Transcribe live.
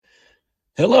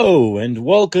Hello and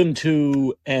welcome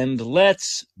to And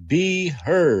Let's Be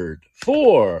Heard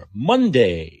for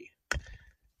Monday,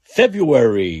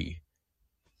 February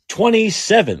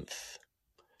 27th,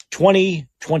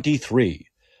 2023.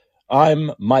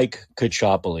 I'm Mike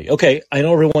Kachopoli. Okay, I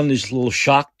know everyone is a little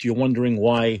shocked. You're wondering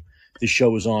why the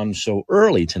show is on so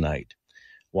early tonight,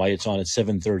 why it's on at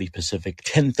 7:30 Pacific,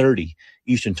 10:30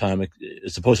 Eastern Time,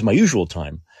 as opposed to my usual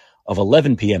time of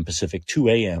 11 p.m. Pacific, 2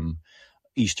 a.m.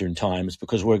 Eastern Time. It's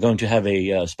because we're going to have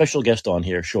a special guest on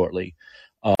here shortly.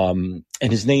 And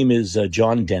his name is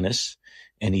John Dennis,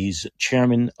 and he's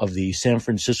chairman of the San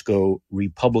Francisco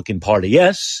Republican Party.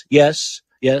 Yes, yes,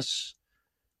 yes,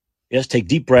 yes. Take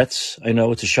deep breaths. I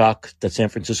know it's a shock that San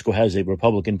Francisco has a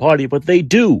Republican Party, but they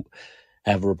do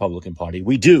have a Republican Party.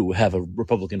 We do have a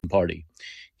Republican Party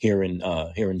here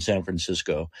in San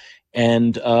Francisco,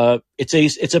 and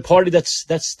it's a party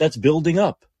that's building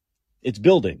up. It's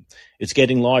building. It's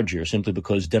getting larger simply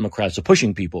because Democrats are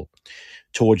pushing people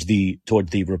towards the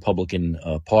Republican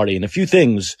Party. And a few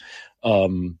things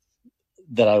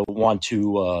that I want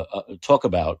to talk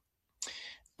about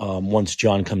once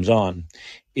John comes on.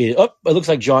 It looks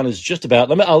like John is just about.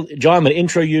 John, I'm going to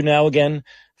intro you now again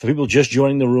for people just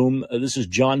joining the room. This is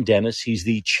John Dennis. He's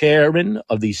the chairman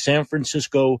of the San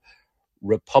Francisco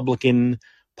Republican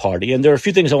Party, and there are a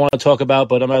few things I want to talk about,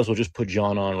 but I might as well just put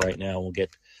John on right now. We'll get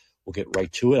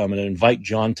right to it. I'm going to invite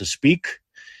John to speak.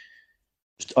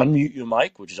 Just unmute your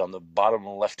mic, which is on the bottom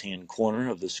left-hand corner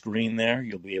of the screen there.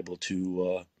 You'll be able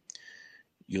to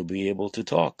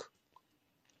talk.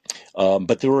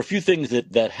 But there were a few things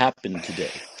that happened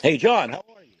today. Hey, John, how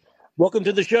are you? Welcome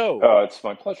to the show. It's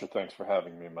my pleasure. Thanks for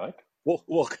having me, Mike.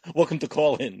 Welcome to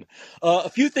call in. A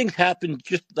few things happened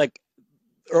just like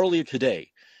earlier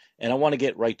today, and I want to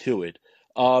get right to it.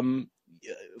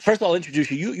 First, I'll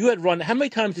introduce you. You had run. How many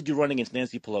times did you run against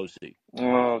Nancy Pelosi?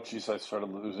 Oh, geez, I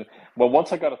started losing. Well,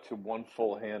 once I got up to one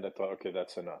full hand, I thought, okay,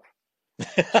 that's enough.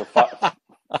 So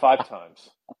five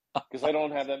times, because I don't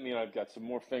have that many. I've got some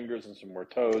more fingers and some more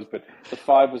toes, but the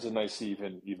five was a nice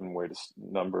even way to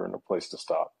number and a place to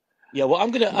stop. Yeah, well,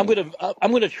 I'm gonna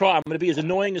try. I'm gonna be as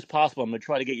annoying as possible. I'm gonna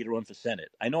try to get you to run for Senate.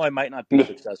 I know I might not be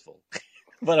successful,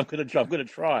 but I'm gonna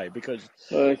try because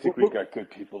I think we've got good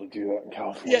people to do that in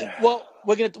California. yeah. Well,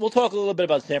 we'll talk a little bit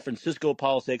about San Francisco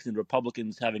politics and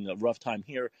Republicans having a rough time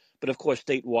here, but of course,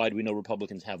 statewide, we know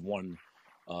Republicans have won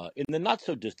in the not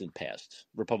so distant past.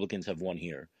 Republicans have won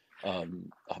here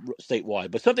statewide,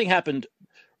 but something happened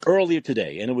earlier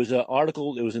today, and it was an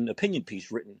article. It was an opinion piece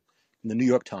written in the New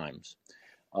York Times.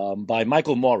 By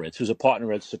Michael Moritz, who's a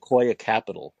partner at Sequoia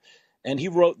Capital. And he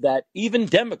wrote that even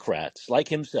Democrats, like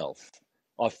himself,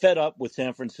 are fed up with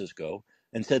San Francisco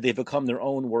and said they've become their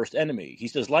own worst enemy. He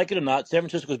says, like it or not, San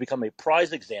Francisco has become a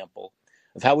prize example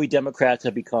of how we Democrats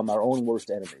have become our own worst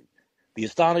enemy. The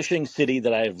astonishing city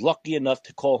that I have lucky enough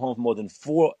to call home for more than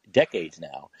 4 decades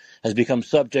now has become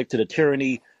subject to the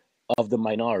tyranny of the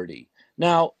minority.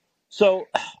 Now, so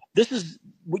this is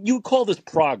what you would call this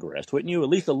progress, wouldn't you? At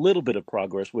least a little bit of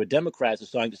progress where Democrats are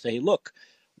starting to say, hey, look,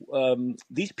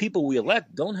 these people we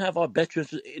elect don't have our best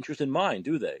interest in mind,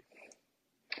 do they?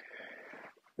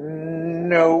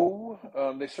 No,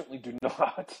 they certainly do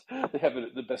not. They have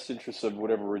the best interests of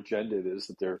whatever agenda it is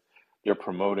that they're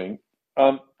promoting.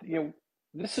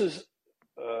 This is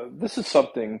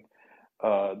something.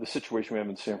 The situation we have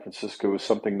in San Francisco is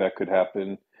something that could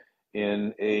happen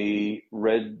in a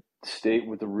red state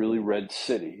with a really red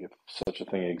city, if such a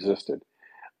thing existed,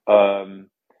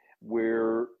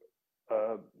 where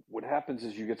what happens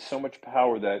is you get so much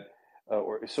power that,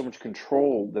 or so much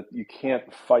control that you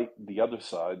can't fight the other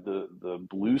side, the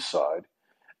blue side,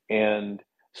 and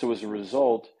so as a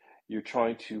result, you're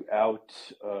trying to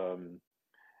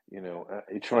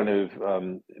you're trying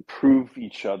to prove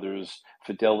each other's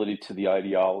fidelity to the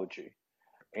ideology,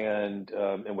 and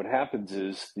what happens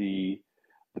is the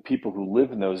people who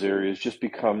live in those areas just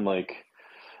become like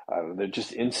they're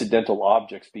just incidental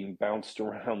objects being bounced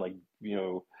around like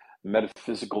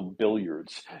metaphysical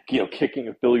billiards, kicking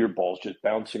of billiard balls just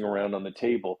bouncing around on the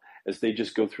table as they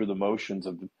just go through the motions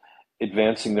of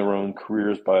advancing their own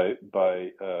careers by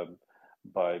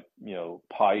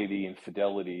piety and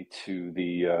fidelity to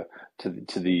the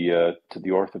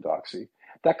orthodoxy.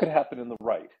 That could happen in the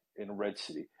right, in a red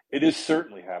city. It has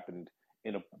certainly happened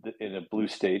in a blue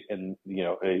state and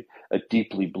a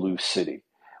deeply blue city.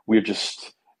 We're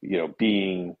just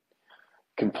being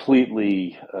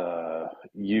completely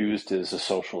used as a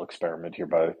social experiment here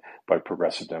by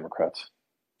progressive Democrats.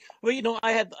 Well, we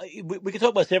can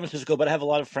talk about San Francisco, but I have a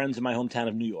lot of friends in my hometown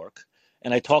of New York.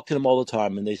 And I talk to them all the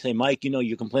time, and they say, Mike,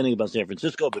 you're complaining about San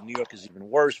Francisco, but New York is even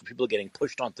worse. People are getting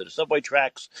pushed onto the subway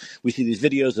tracks. We see these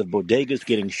videos of bodegas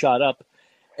getting shot up.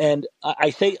 And I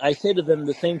say to them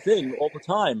the same thing all the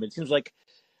time. It seems like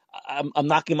I'm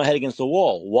knocking my head against the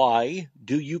wall. Why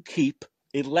do you keep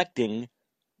electing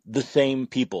the same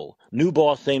people? New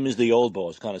boss, same as the old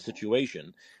boss kind of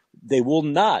situation. They will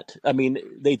not. I mean,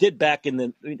 they did back in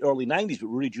the early 90s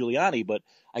with Rudy Giuliani, but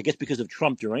I guess because of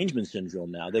Trump derangement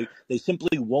syndrome now, they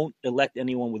simply won't elect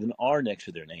anyone with an R next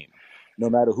to their name, no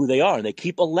matter who they are. And they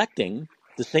keep electing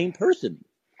the same person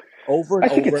over and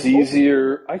I think over it's and over.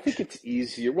 easier. I think it's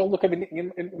easier. Well, look, I mean,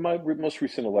 in my most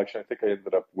recent election, I think I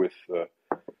ended up with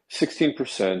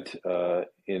 16%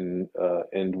 and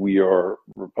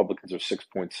Republicans are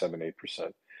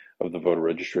 6.78% of the voter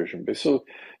registration base. So,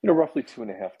 roughly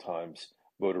 2.5 times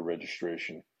voter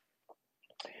registration.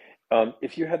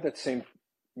 If you had that same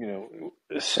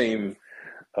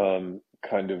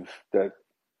kind of that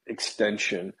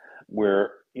extension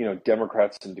where,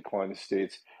 Democrats in declining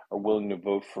states are willing to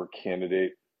vote for a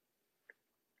candidate,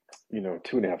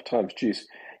 2.5 times, geez,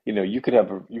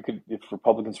 if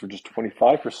Republicans were just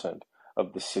 25%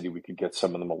 of the city, we could get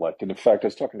some of them elected. In fact, I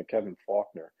was talking to Kevin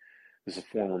Faulkner, who's a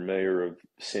former mayor of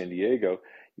San Diego.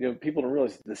 People don't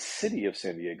realize the city of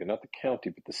San Diego, not the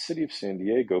county, but the city of San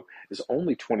Diego is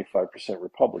only 25%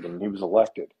 Republican, and he was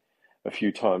elected a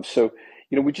few times. So,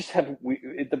 we just have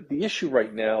the issue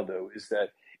right now, though, is that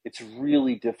it's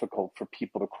really difficult for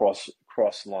people to cross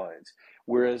lines.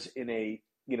 Whereas in a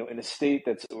state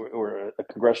or a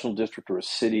congressional district or a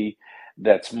city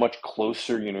that's much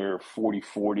closer, 40-40,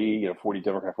 40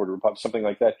 Democrat, 40 Republican, something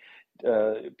like that,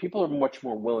 people are much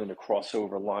more willing to cross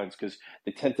over lines because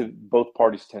both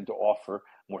parties tend to offer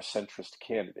more centrist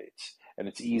candidates, and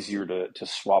it's easier to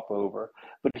swap over.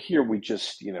 But here we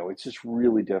just, it's just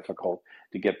really difficult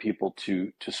to get people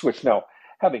to switch. Now,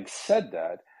 having said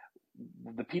that,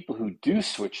 the people who do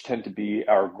switch tend to be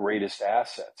our greatest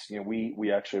assets.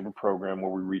 We actually have a program where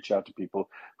we reach out to people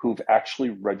who've actually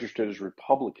registered as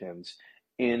Republicans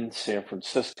in San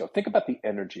Francisco. Think about the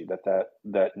energy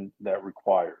that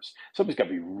requires. Somebody's got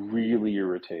to be really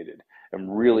irritated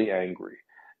and really angry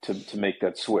to make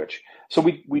that switch. So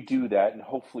we do that, and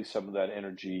hopefully some of that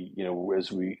energy,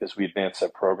 as we advance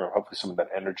that program, hopefully some of that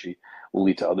energy will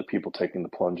lead to other people taking the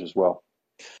plunge as well.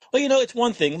 Well, it's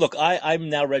one thing. Look, I'm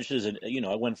now registered as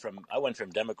I went from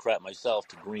Democrat myself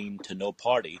to Green to no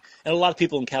party, and a lot of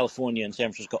people in California and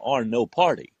San Francisco are no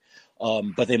party,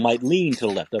 but they might lean to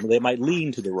the left. I mean, they might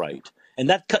lean to the right, and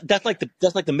that's like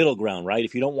the middle ground, right?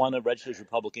 If you don't want to register as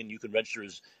Republican, you can register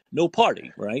as no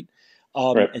party, right?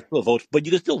 Right. And still vote, but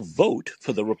you can still vote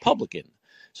for the Republican.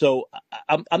 So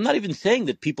I'm not even saying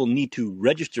that people need to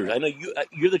register. I know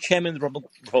you're the chairman of the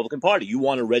Republican Party. You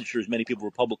want to register as many people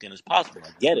Republican as possible.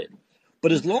 I get it.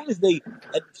 But as long as they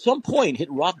at some point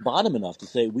hit rock bottom enough to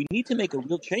say we need to make a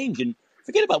real change and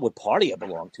forget about what party I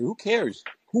belong to. Who cares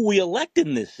who we elect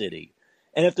in this city?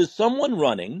 And if there's someone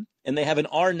running and they have an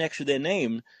R next to their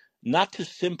name, not to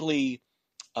simply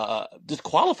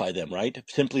disqualify them, right?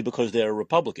 Simply because they're a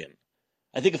Republican.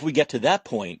 I think if we get to that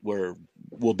point, we'll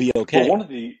be Well, okay. one of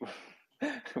the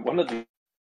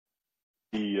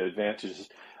advantages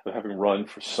of having run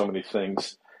for so many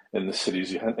things in the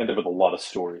cities, you end up with a lot of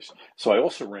stories. So I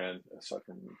also I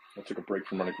took a break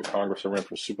from running for Congress. I ran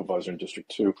for supervisor in District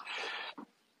 2.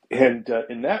 And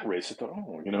in that race, I thought,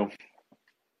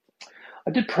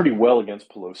 I did pretty well against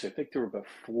Pelosi. I think there were about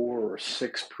 4 or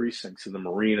 6 precincts in the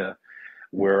Marina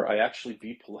where I actually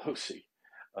beat Pelosi.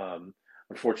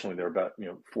 Unfortunately, there are about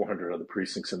 400 other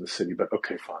precincts in the city, but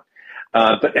okay, fine.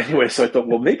 But anyway, so I thought,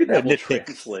 well, maybe that will Nitpicks.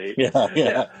 translate. Yeah,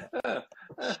 Yeah. yeah.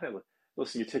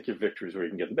 Listen, you take your victories where you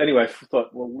can get them. Anyway, I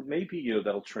thought, well, maybe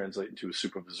that'll translate into a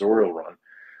supervisorial run.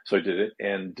 So I did it,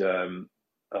 and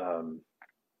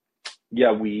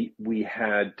yeah, we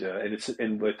had,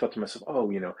 and I thought to myself,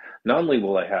 not only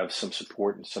will I have some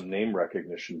support and some name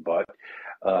recognition, but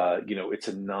it's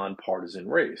a nonpartisan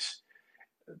race.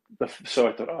 So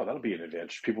I thought, that'll be an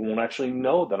advantage. People won't actually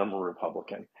know that I'm a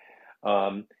Republican.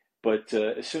 Um, but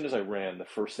as soon as I ran, the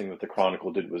first thing that the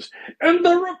Chronicle did was, and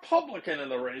the Republican in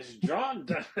the race, John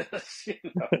Dennis.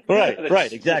 Right, And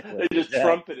right, exactly. they just Yeah.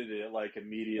 trumpeted it like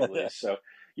immediately. So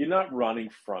you're not running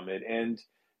from it, and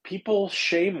people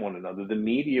shame one another. The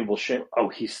media will shame. Oh,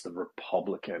 he's the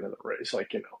Republican in the race,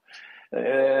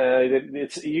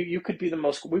 it's you could be the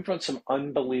most. We've run some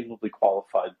unbelievably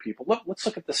qualified people. Let's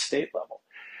look at the state level.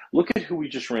 Look at who we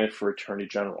just ran for Attorney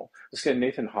General. This guy,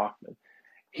 Nathan Hochman.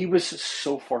 He was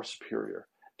so far superior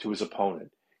to his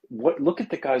opponent. Look at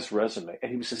the guy's resume,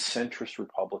 and he was a centrist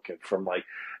Republican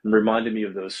reminded me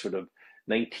of those sort of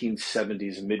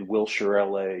 1970s mid Wilshire,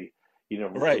 LA,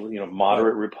 Right. Right.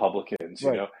 moderate Republicans,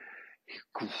 Right.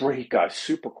 great guy,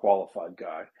 super qualified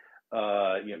guy,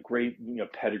 great,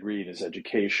 pedigree in his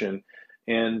education,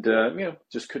 and,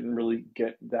 just couldn't really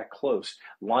get that close.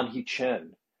 Lan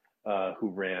He-chen, who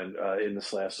ran in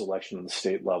this last election on the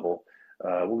state level,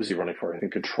 what was he running for? I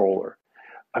think controller.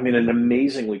 I mean, an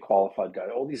amazingly qualified guy,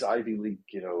 all these Ivy League,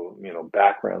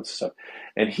 backgrounds and stuff.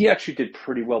 And he actually did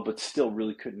pretty well, but still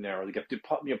really couldn't narrow the gap.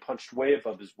 Punched way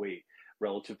above his weight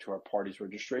relative to our party's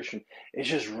registration. It's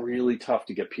just really tough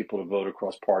to get people to vote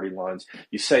across party lines.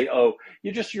 You say, oh,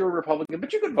 you're a Republican,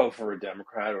 but you could vote for a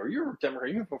Democrat, or you're a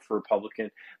Democrat, you can vote for a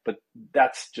Republican. But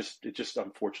it's just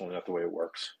unfortunately not the way it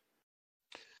works.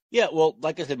 Yeah, well,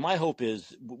 like I said, my hope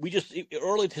is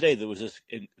early today there was this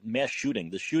mass shooting,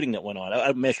 the shooting that went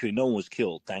on. Mass shooting, no one was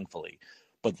killed, thankfully,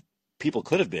 but people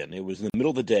could have been. It was in the middle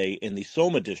of the day in the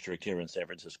Soma district here in San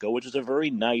Francisco, which is a very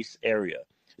nice area.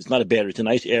 It's not a bad, it's a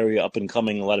nice area, up and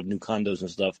coming, a lot of new condos and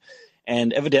stuff.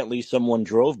 And evidently someone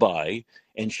drove by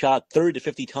and shot 30 to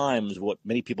 50 times what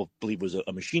many people believe was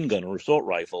a machine gun or assault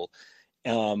rifle,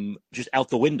 just out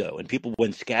the window, and people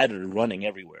went scattered and running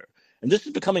everywhere. And this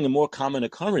is becoming a more common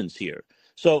occurrence here.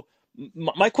 So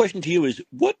my question to you is,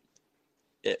 what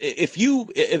if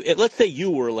let's say you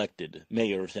were elected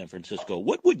mayor of San Francisco,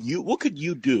 what could you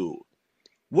do?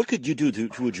 What could you do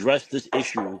to address this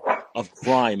issue of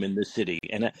crime in this city,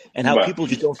 and how Well, people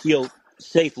just don't feel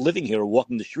safe living here or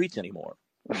walking the streets anymore?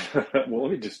 well,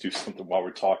 let me just do something while we're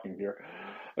talking here.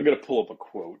 I'm going to pull up a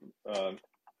quote that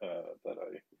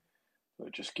I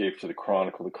just gave to the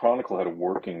Chronicle. The Chronicle had a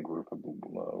working group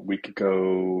a week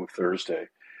ago Thursday,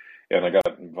 and I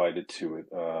got invited to it.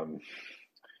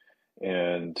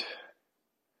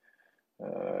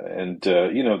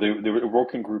 They were a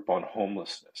working group on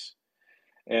homelessness,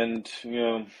 and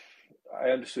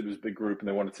I understood it was a big group, and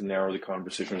they wanted to narrow the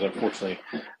conversations. Unfortunately,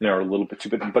 narrow a little bit too.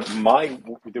 But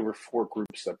there were 4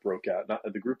 groups that broke out.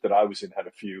 The group that I was in had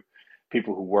a few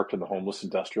people who worked in the homeless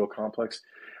industrial complex,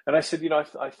 and I said,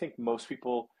 I think most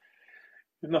people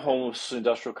in the homeless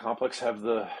industrial complex have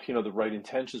the right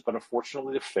intentions, but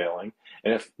unfortunately they're failing.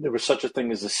 And if there was such a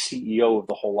thing as a CEO of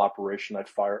the whole operation, I'd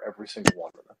fire every single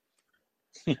one of them.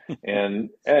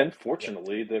 and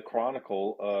fortunately, the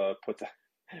Chronicle put that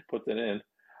in.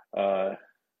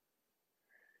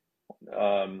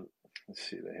 Let's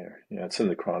see here. Yeah, it's in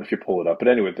the Chronicle if you pull it up. But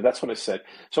anyway, that's what I said.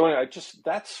 So anyway,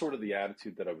 that's sort of the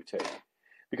attitude that I would take.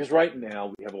 Because right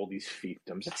now we have all these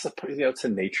fiefdoms. It's the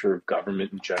nature of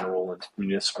government in general, and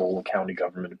municipal and county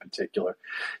government in particular.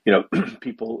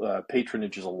 People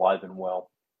patronage is alive and well,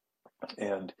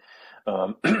 and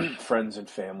friends and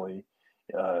family,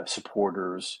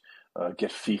 supporters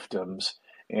get fiefdoms,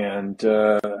 and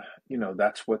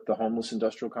that's what the homeless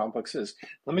industrial complex is.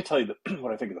 Let me tell you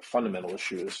what I think the fundamental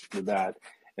issue is with that,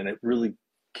 and it really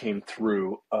came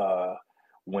through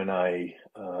when I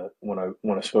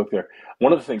spoke there.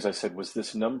 One of the things I said was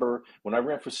this number when I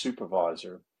ran for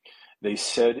supervisor. They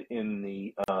said in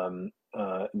the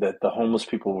that the homeless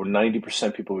people were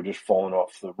 90% people were just falling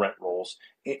off the rent rolls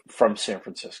from San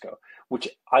Francisco, which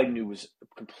I knew was a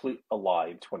complete a lie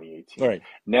in 2018. Right.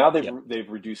 Now they've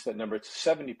reduced that number to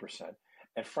 70%,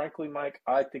 and frankly, Mike,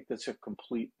 I think that's a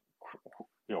complete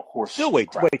horse. Still way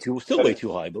too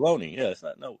high. Baloney. Yeah, it's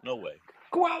not no way.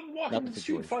 Go out and walk in the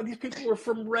street and find these people who are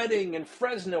from Redding and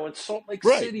Fresno and Salt Lake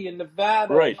Right. City and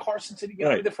Nevada Right. and Carson City.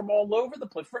 Right. They're from all over the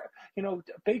place.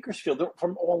 Bakersfield, they're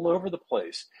from all over the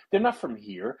place. They're not from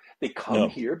here. They come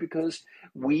here because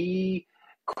we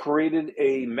created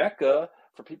a mecca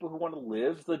for people who want to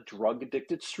live the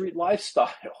drug-addicted street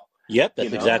lifestyle. Yep,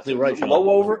 that's exactly right.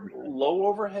 Low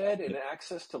overhead and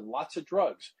access to lots of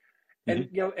drugs, and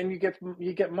and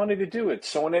you get money to do it.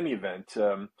 So in any event.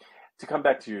 To come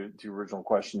back to your original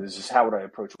question is how would I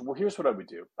approach it? Well, here's what I would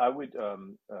do. I would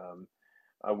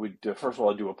first of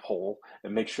all, I'd do a poll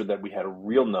and make sure that we had a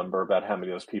real number about how many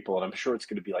of those people, and I'm sure it's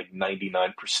going to be like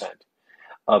 99%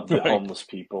 of the homeless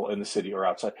people in the city are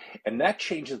outside. And that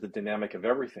changes the dynamic of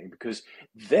everything, because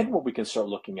then what we can start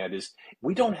looking at is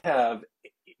we don't have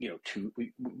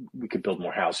we could build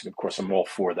more housing. Of course, I'm all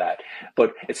for that.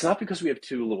 But it's not because we have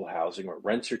too little housing or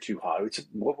rents are too high.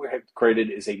 What we have created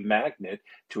is a magnet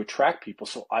to attract people.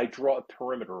 So I draw a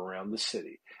perimeter around the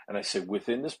city, and I say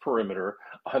within this perimeter,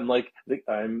 I'm like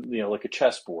a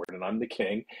chessboard, and I'm the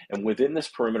king. And within this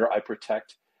perimeter, I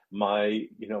protect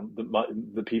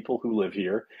the people who live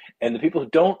here, and the people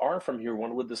who aren't from here,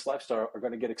 want to live this lifestyle, are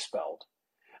going to get expelled.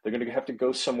 They're going to have to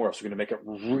go somewhere else. We're going to make it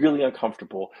really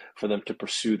uncomfortable for them to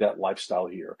pursue that lifestyle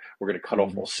here. We're going to cut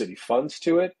off all city funds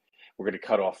to it. We're going to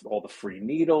cut off all the free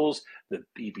needles, the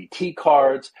BBT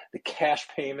cards, the cash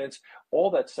payments, all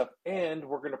that stuff. And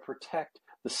we're going to protect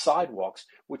the sidewalks,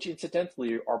 which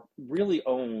incidentally are really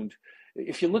owned.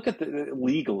 If you look at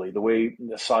legally, the way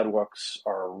the sidewalks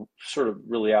are sort of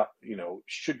really out,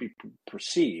 should be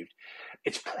perceived,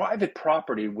 it's private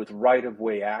property with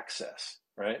right-of-way access,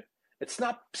 right? It's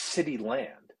not city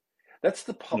land. That's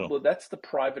the No. public, that's the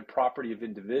private property of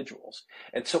individuals.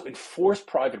 And so enforce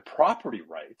private property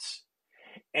rights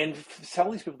and tell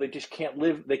these people they can't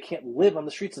live on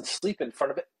the streets and sleep in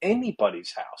front of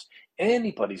anybody's house,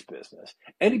 anybody's business,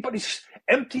 anybody's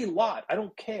empty lot. I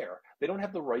don't care. They don't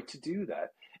have the right to do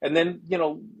that. And then,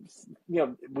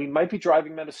 we might be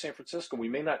driving them to San Francisco. We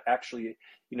may not actually,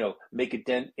 make a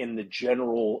dent in the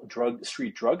general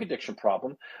street drug addiction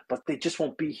problem, but they just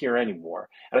won't be here anymore.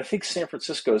 And I think San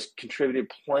Francisco has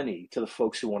contributed plenty to the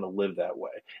folks who want to live that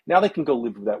way. Now they can go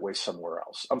live that way somewhere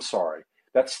else. I'm sorry.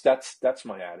 That's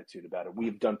my attitude about it.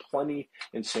 We've done plenty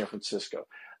in San Francisco.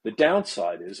 The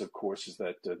downside is, of course, is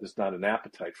that there's not an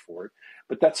appetite for it.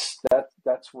 But that's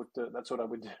what I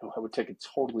would do. I would take a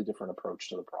totally different approach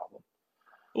to the problem.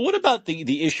 What about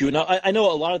the issue? Now, I know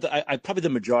a lot of I probably the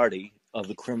majority of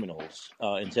the criminals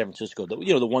in San Francisco,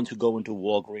 the ones who go into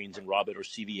Walgreens and rob it, or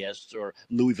CVS or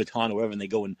Louis Vuitton, or wherever, and they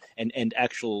go and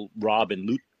actual rob and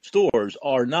loot stores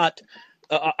are not.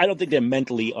 I don't think they're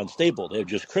mentally unstable. They're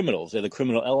just criminals. They're the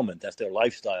criminal element. That's their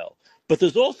lifestyle. But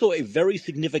there's also a very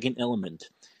significant element,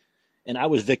 and I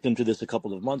was victim to this a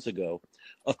couple of months ago,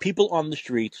 of people on the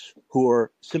streets who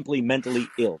are simply mentally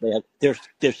ill. They're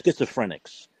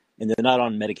schizophrenics, and they're not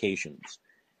on medications.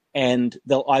 And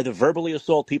they'll either verbally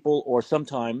assault people or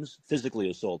sometimes physically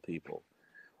assault people.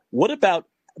 What about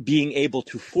being able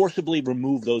to forcibly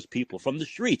remove those people from the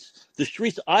streets? The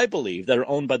streets, I believe, that are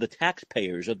owned by the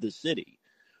taxpayers of the city,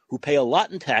 who pay a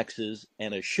lot in taxes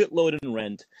and a shitload in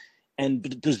rent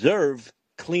and deserve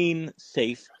clean,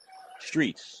 safe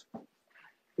streets.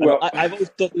 Well, I've always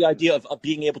thought the idea of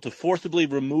being able to forcibly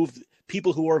remove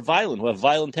people who are violent, who have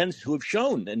violent tendencies, who have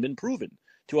shown and been proven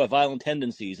to have violent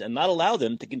tendencies, and not allow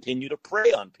them to continue to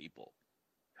prey on people.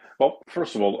 Well,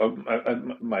 first of all,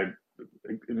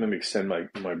 let me extend my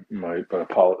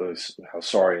apologies. How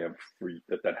sorry I am for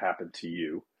that happened to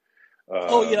you.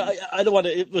 Oh yeah, I don't want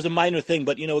to. It was a minor thing,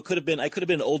 but it could have been. I could have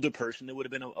been an older person. It would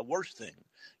have been a worse thing,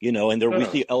 And we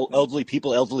see elderly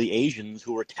people, elderly Asians,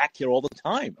 who are attacked here all the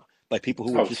time by people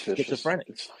who are just schizophrenic.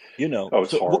 It's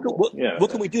So horrible. what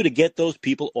can we do to get those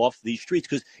people off these streets?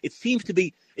 Because it seems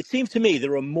to me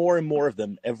there are more and more of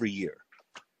them every year.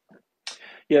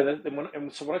 Yeah, so when I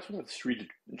talk about the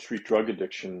street drug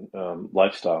addiction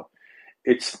lifestyle,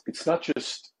 it's not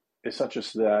just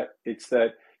that. It's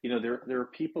that there are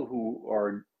people who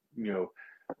are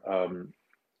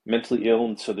mentally ill,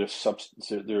 and so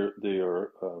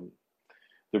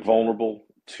they're vulnerable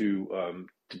to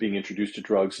being introduced to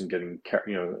drugs and getting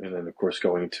and then of course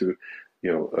going into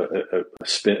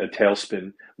a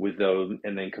tailspin with those,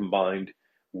 and then combined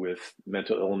with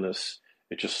mental illness,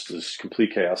 it just is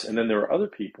complete chaos. And then there are other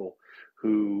people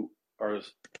who are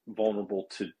vulnerable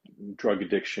to drug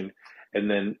addiction,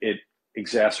 and then it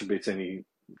exacerbates any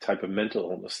type of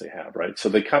mental illness they have, right? So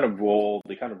they kind of roll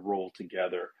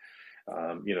together.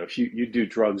 If you do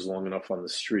drugs long enough on the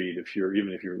street,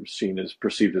 even if you're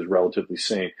perceived as relatively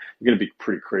sane, you're going to be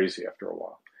pretty crazy after a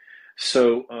while.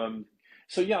 So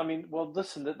yeah, I mean, well,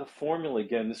 listen, the formula,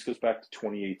 again, this goes back to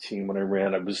 2018 when I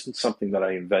ran. It wasn't something that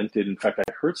I invented. In fact, I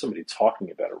heard somebody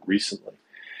talking about it recently.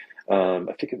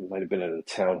 I think it might have been at a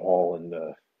town hall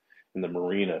in the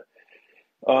marina.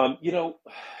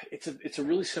 It's a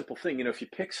really simple thing. If you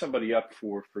pick somebody up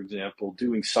for example,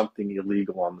 doing something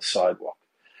illegal on the sidewalk,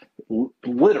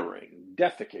 littering,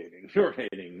 defecating,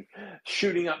 urinating,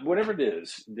 shooting up, whatever it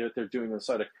is that they're doing on the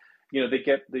side, they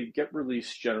get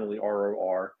released, generally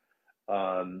ROR,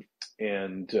 and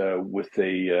with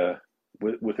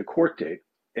a court date,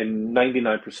 and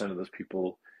 99% of those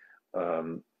people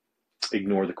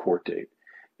ignore the court date,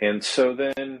 and so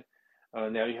then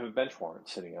now you have a bench warrant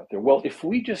sitting out there. Well, if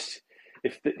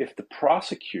the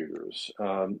prosecutors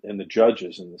and the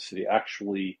judges in the city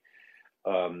actually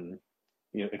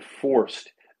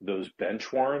enforced those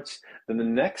bench warrants, then the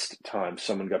next time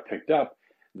someone got picked up,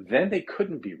 then they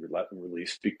couldn't be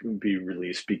released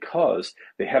because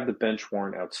they have the bench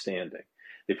warrant outstanding.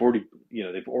 They've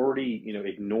already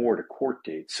ignored a court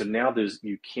date. So now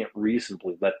you can't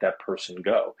reasonably let that person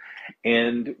go.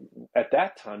 And at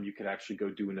that time, you can actually go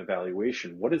do an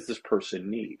evaluation. What does this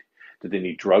person need? Do they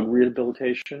need drug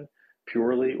rehabilitation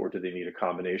purely, or do they need a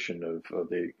combination of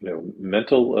the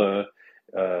mental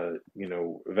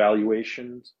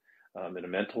evaluations, in a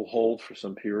mental hold for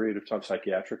some period of time,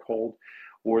 psychiatric hold,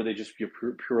 or they just be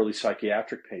purely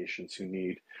psychiatric patients who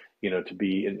need, to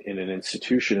be in an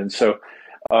institution. And so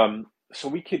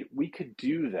we could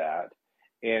do that,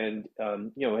 and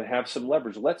and have some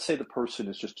leverage. Let's say the person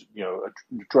is just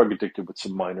drug addicted with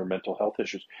some minor mental health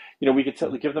issues. We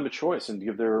could give them a choice and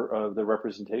give their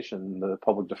representation in the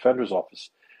public defender's office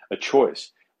a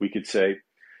choice. We could say,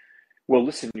 well,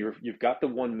 listen, you've got the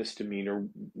one misdemeanor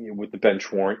with the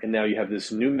bench warrant, and now you have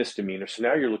this new misdemeanor. So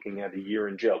now you're looking at a year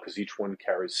in jail because each one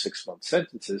carries 6-month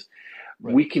sentences.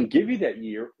 Right. We can give you that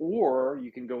year, or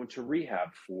you can go into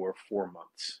rehab for 4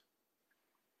 months,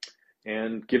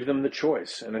 and give them the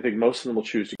choice. And I think most of them will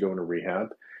choose to go into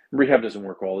rehab. Rehab doesn't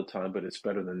work all the time, but it's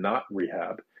better than not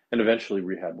rehab. And eventually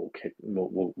rehab will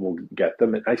get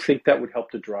them. And I think that would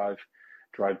help to drive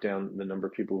down the number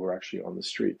of people who are actually on the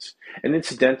streets. And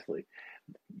incidentally,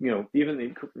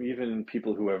 even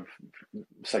people who have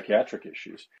psychiatric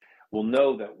issues will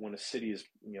know that when a city is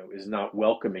not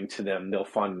welcoming to them, they'll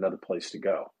find another place to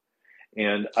go.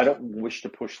 And I don't wish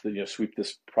to sweep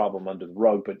this problem under the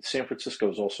rug, but San Francisco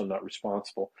is also not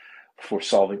responsible for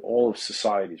solving all of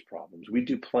society's problems. We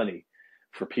do plenty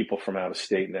for people from out of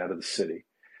state and out of the city.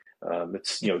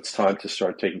 It's time to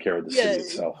start taking care of the city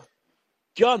itself.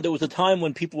 John, there was a time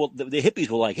when the hippies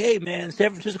were like, hey, man,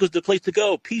 San Francisco's the place to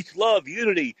go. Peace, love,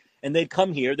 unity. And they'd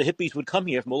come here. The hippies would come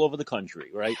here from all over the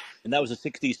country, right? And that was a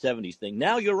 60s, 70s thing.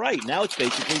 Now you're right. Now it's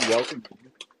basically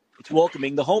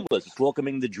welcoming the homeless. It's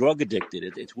welcoming the drug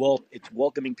addicted. It's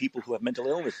welcoming people who have mental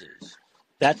illnesses.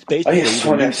 That's basically.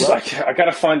 I got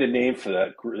to find a name for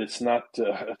that group. It's not.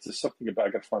 It's something about.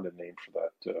 I got to find a name for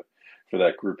that. For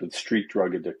that group, it's street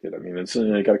drug addicted. I mean,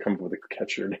 you got to come up with a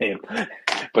catchier name,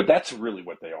 but that's really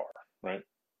what they are, right?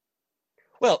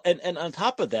 Well, and on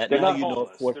top of that, they're now not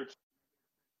homeless.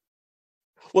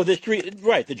 Well,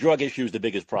 the drug issue is the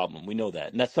biggest problem. We know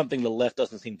that, and that's something the left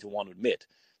doesn't seem to want to admit.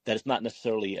 That it's not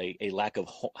necessarily a lack of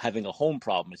having a home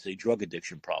problem; it's a drug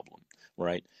addiction problem,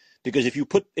 right? Because if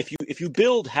you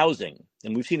build housing,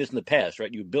 and we've seen this in the past,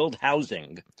 right? You build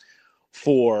housing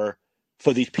for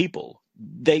these people.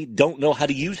 They don't know how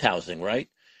to use housing, right?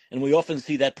 And we often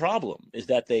see that problem is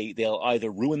that they'll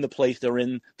either ruin the place they're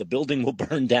in, the building will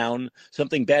burn down,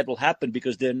 something bad will happen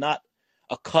because they're not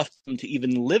accustomed to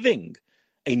even living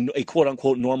a quote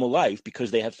unquote normal life because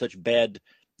they have such bad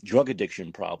drug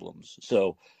addiction problems.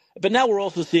 So, but now we're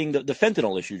also seeing the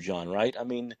fentanyl issue, John, right? I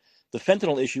mean, the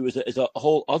fentanyl issue is a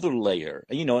whole other layer,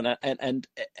 and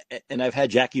I've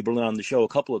had Jackie Berlin on the show a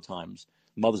couple of times,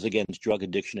 Mothers Against Drug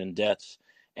Addiction and Deaths.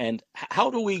 And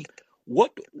how do we,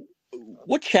 what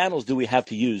channels do we have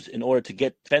to use in order to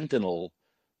get fentanyl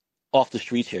off the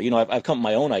streets here? I've come up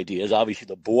with my own ideas. Obviously,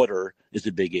 the border is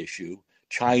a big issue.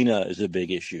 China is a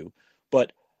big issue.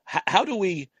 But how do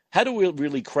we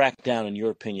really crack down, in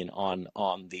your opinion, on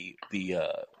the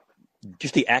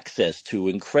just the access to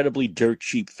incredibly dirt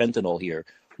cheap fentanyl here,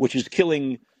 which is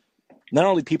killing not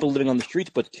only people living on the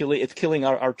streets, but it's killing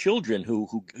our children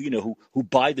who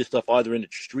buy this stuff either in the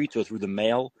streets or through the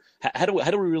mail. How do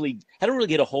we really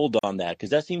get a hold on that? Because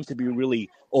that seems to be really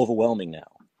overwhelming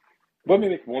now. Let me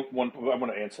make one. I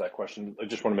want to answer that question. I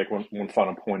just want to make one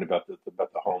final point about the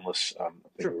homeless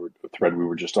thread we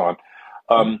were just on.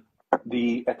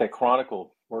 At that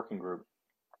Chronicle working group,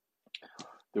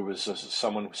 there was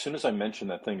someone. As soon as I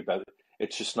mentioned that thing about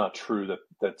it's just not true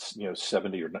that's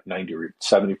 70 or 90 or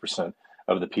 70%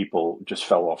 of the people just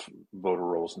fell off voter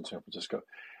rolls in San Francisco.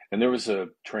 And there was a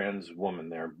trans woman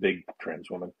there, big trans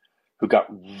woman, who got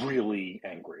really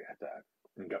angry at that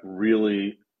and got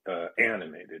really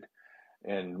animated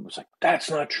and was like,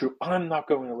 that's not true. I'm not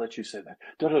going to let you say that.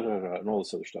 And all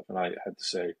this other stuff. And I had to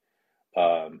say,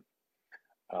 I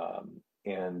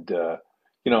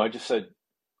just said,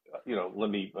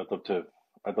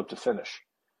 I'd love to finish.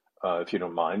 If you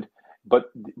don't mind,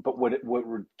 but what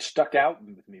stuck out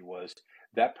with me was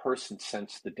that person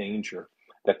sensed the danger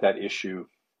that issue,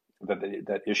 the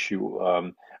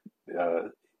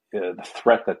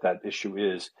threat that issue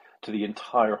is to the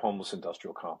entire homeless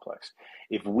industrial complex.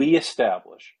 If we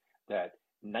establish that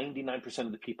 99%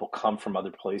 of the people come from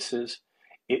other places,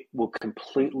 it will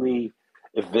completely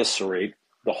eviscerate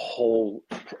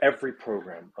every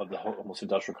program of the homeless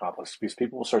industrial complex, because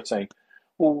people will start saying,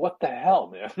 well, what the hell,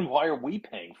 man? Why are we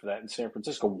paying for that in San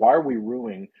Francisco? Why are we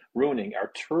ruining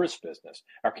our tourist business,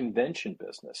 our convention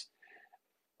business,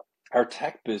 our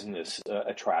tech business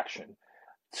attraction,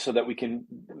 so that we can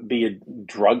be a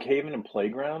drug haven and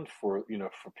playground for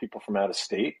people from out of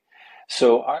state?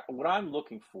 So what I'm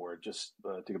looking for, just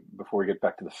before we get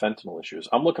back to the fentanyl issues,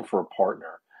 I'm looking for a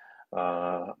partner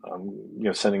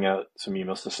sending out some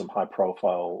emails to some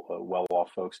high-profile,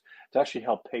 well-off folks to actually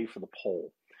help pay for the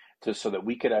poll, so that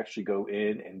we could actually go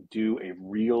in and do a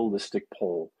realistic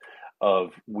poll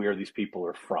of where these people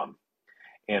are from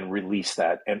and release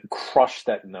that and crush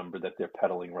that number that they're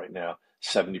peddling right now,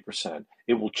 70%.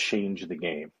 It will change the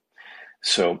game.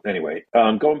 So anyway,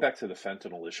 going back to the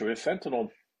fentanyl issue, if fentanyl,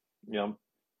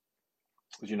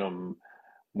 as you know, I'm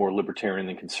more libertarian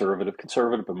than conservative,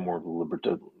 but more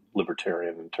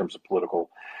libertarian in terms of political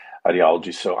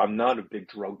ideology. So I'm not a big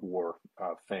drug war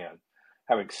fan.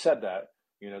 Having said that,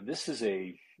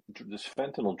 this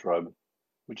fentanyl drug,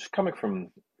 which is coming from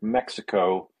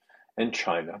Mexico and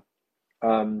China,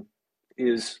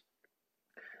 is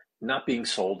not being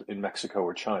sold in Mexico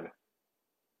or China.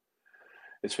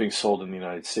 It's being sold in the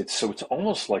United States. So it's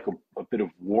almost like a bit of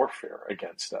warfare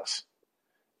against us.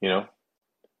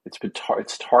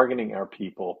 It's targeting our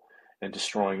people and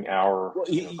destroying our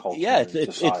culture. Yeah,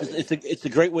 it's a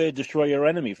great way to destroy your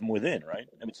enemy from within, right?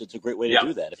 I mean, it's a great way to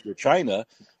do that. If you're China,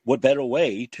 what better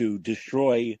way to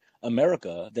destroy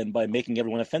America than by making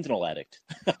everyone a fentanyl addict?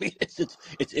 I mean,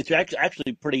 it's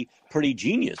actually pretty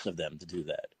genius of them to do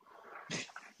that.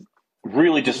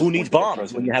 Really, just who needs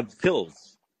bombs when you have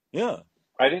pills? Yeah,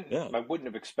 I wouldn't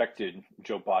have expected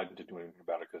Joe Biden to do anything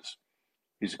about it because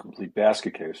he's a complete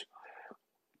basket case.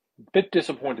 Bit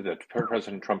disappointed that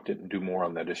President Trump didn't do more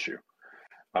on that issue,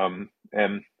 and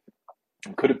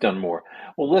could have done more.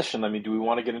 Well, listen, I mean, do we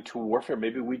want to get into warfare?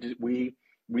 Maybe we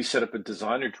set up a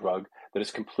designer drug that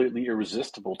is completely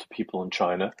irresistible to people in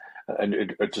China,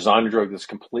 and a designer drug that's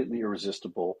completely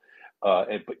irresistible,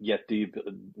 but yet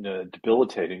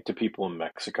debilitating to people in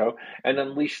Mexico, and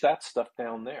unleash that stuff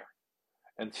down there,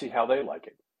 and see how they like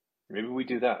it. Maybe we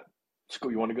do that. Let's go.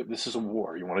 You want to go? This is a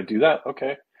war. You want to do that?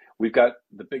 Okay. We've got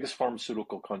the biggest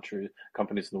pharmaceutical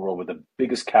companies in the world with the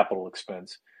biggest capital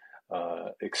expense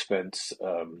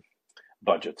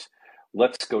budgets.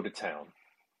 Let's go to town.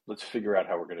 Let's figure out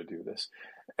how we're going to do this.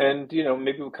 And,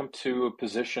 maybe we'll come to a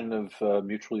position of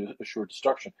mutually assured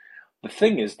destruction. The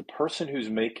thing is, the person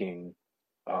who's making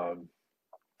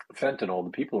fentanyl,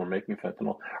 the people who are making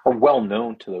fentanyl, are well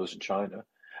known to those in China.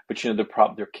 But,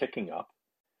 they're kicking up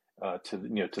to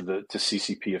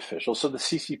CCP officials. So the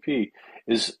CCP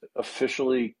is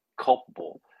officially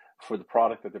culpable for the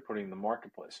product that they're putting in the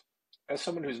marketplace. As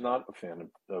someone who's not a fan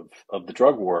of the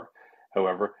drug war,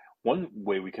 however, one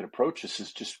way we can approach this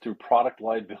is just through product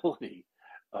liability,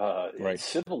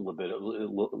 civil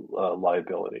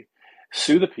liability.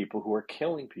 Sue the people who are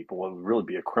killing people. It would really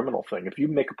be a criminal thing. If you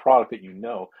make a product that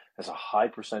has a high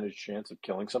percentage chance of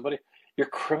killing somebody, you're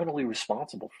criminally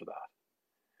responsible for that.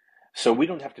 So we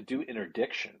don't have to do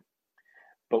interdiction,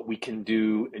 but we can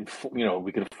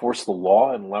we can enforce the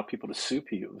law and allow people to sue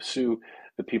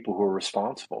the people who are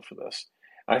responsible for this.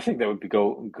 And I think that would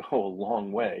go a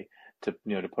long way to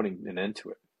putting an end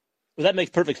to it. Well, that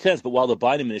makes perfect sense. But while the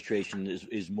Biden administration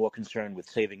is more concerned with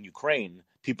saving Ukraine,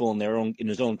 people in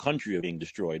his own country are being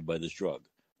destroyed by this drug,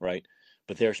 right?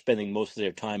 But they're spending most of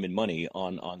their time and money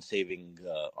on saving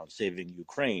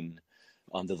Ukraine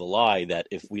under the lie that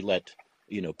if we let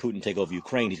Putin take over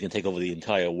Ukraine, he's going to take over the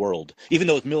entire world, even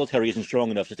though his military isn't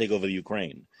strong enough to take over the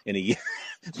Ukraine in a year.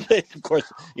 Of course,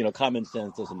 common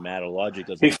sense doesn't matter. Logic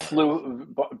doesn't matter.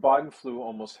 Biden flew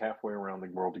almost halfway around the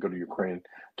world to go to Ukraine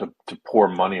to pour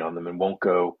money on them, and won't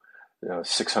go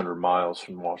 600 miles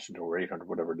from Washington, or 800,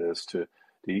 whatever it is, to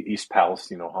the East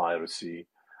Palestine, Ohio, to see,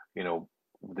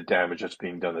 the damage that's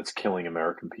being done, that's killing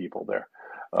American people there.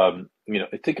 I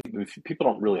think if people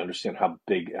don't really understand how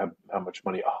much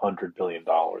money $100 billion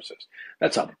is.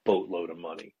 That's a boatload of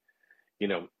money.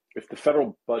 If the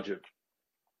federal budget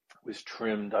was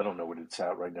trimmed, I don't know what it's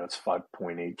at right now. It's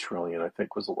 5.8 trillion, I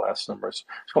think, was the last number. It's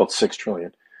called 6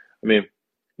 trillion. I mean,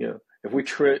 if we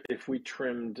trimmed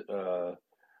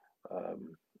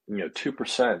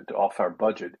 2% off our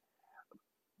budget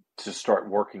to start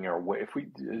working our way,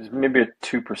 maybe at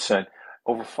 2%.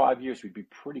 Over 5 years, we'd be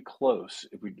pretty close.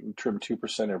 If we trim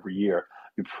 2% every year,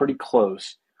 we'd be pretty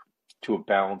close to a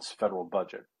balanced federal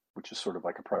budget, which is sort of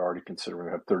like a priority considering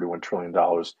we have $31 trillion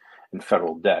in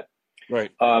federal debt. Right.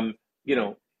 2%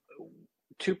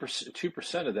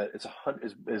 of that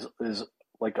is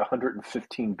like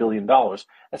 $115 billion.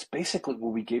 That's basically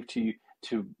what we gave to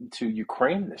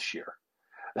Ukraine this year.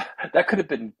 That could have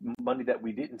been money that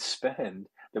we didn't spend,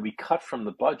 that we cut from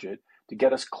the budget to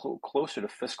get us closer to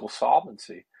fiscal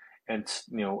solvency, and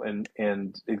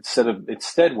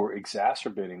instead we're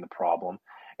exacerbating the problem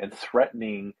and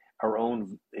threatening our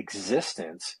own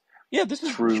existence. Yeah,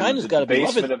 China's got to be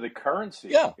loving of the currency.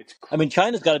 Yeah, I mean,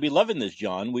 China's got to be loving this,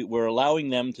 John. We're allowing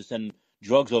them to send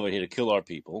drugs over here to kill our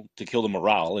people, to kill the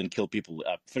morale and kill people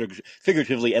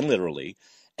figuratively and literally.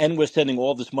 And we're sending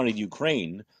all this money to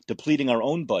Ukraine, depleting our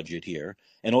own budget here,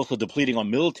 and also depleting our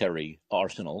military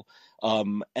arsenal.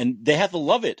 And they have to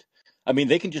love it. I mean,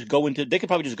 they could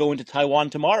probably just go into Taiwan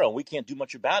tomorrow, and we can't do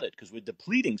much about it because we're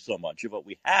depleting so much of what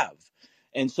we have.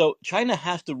 And so China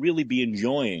has to really be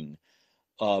enjoying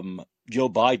Joe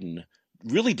Biden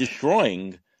really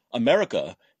destroying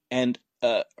America and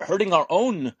hurting our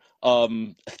own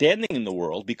standing in the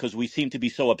world because we seem to be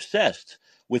so obsessed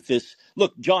with this.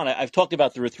 Look, John, I've talked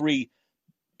about there are three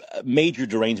major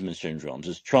derangement syndromes.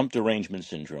 There's Trump derangement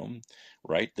syndrome,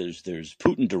 right? There's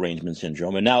Putin derangement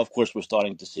syndrome, and now, of course, we're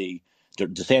starting to see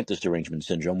DeSantis derangement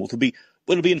syndrome, which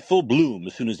will be in full bloom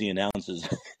as soon as he announces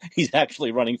he's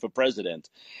actually running for president.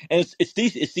 And it's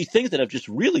these things that have just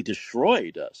really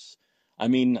destroyed us. I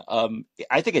mean,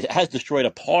 I think it has destroyed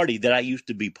a party that I used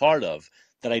to be part of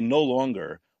that I no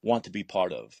longer want to be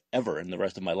part of ever in the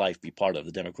rest of my life. Be part of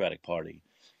the Democratic Party.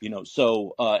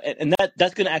 So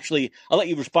that's going to actually, I'll let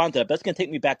you respond to that. But that's going to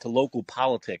take me back to local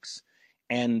politics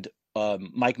and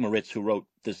Mike Moritz, who wrote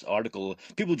this article.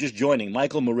 People just joining.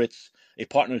 Michael Moritz, a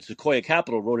partner at Sequoia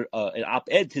Capital, wrote an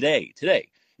op-ed today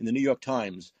in the New York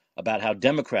Times about how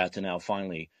Democrats are now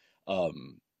finally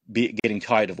getting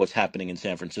tired of what's happening in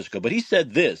San Francisco. But he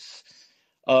said this: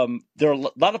 there are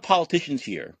a lot of politicians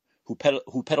here who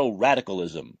peddle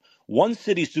radicalism. One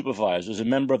city supervisor is a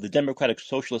member of the Democratic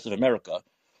Socialists of America,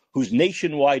 whose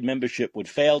nationwide membership would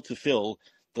fail to fill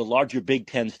the larger Big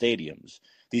Ten stadiums.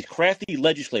 These crafty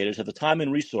legislators have the time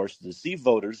and resources to deceive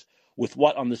voters with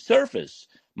what on the surface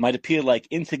might appear like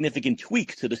insignificant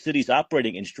tweaks to the city's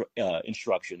operating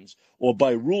instructions or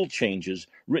by rule changes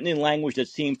written in language that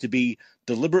seems to be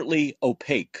deliberately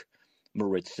opaque,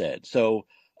 Moritz said. So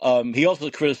he also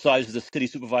criticizes the city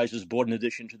supervisors board in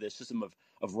addition to their system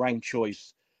of ranked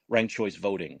choice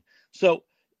voting. So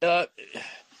I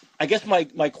guess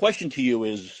my question to you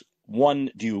is, one,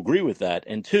 do you agree with that?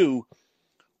 And two,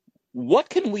 what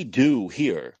can we do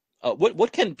here?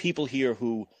 What can people here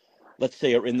who, let's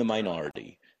say, are in the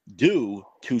minority do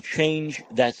to change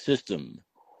that system?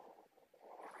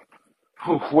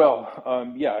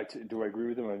 Well, yeah, do I agree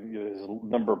with him? There's a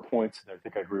number of points, and I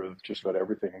think I agree with just about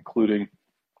everything, including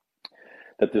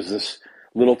that there's this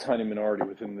little tiny minority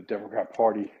within the Democrat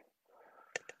Party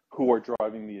who are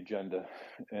driving the agenda,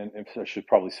 and I should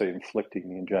probably say inflicting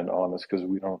the agenda on us because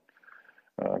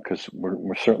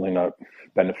we're certainly not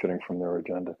benefiting from their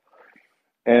agenda.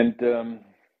 And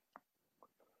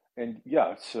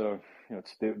yeah,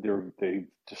 they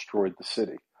destroyed the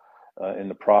city in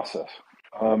the process.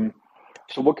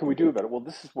 So what can we do about it? Well,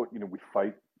 this is what we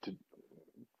fight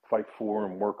for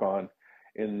and work on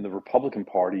in the Republican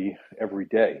Party every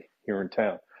day here in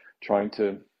town, trying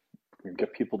to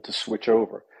get people to switch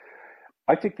over.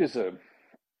 I think so.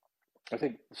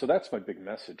 That's my big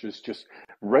message: is just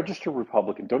register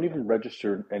Republican. Don't even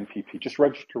register NPP. Just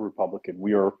register Republican.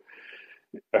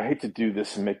 I hate to do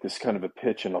this and make this kind of a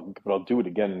pitch, but I'll do it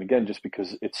again and again, just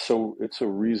because it's so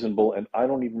reasonable, and I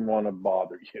don't even want to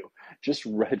bother you. Just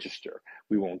register.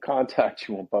 We won't contact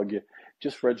you, won't bug you.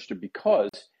 Just register, because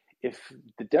if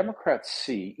the Democrats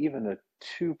see even a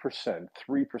 2%,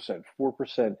 3%,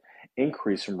 4%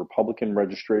 increase in Republican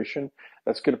registration,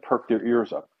 that's going to perk their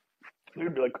ears up.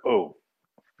 They'd be like, "Oh,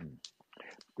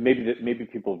 maybe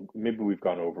we've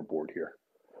gone overboard here.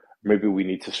 Maybe we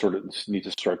need to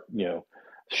start,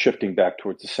 shifting back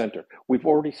towards the center." We've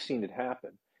already seen it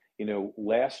happen.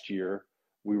 Last year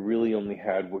we really only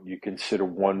had what you consider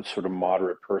one sort of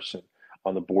moderate person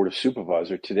on the board of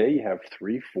supervisors. Today you have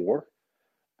 3, 4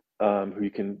 who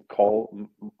you can call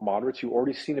moderates. You've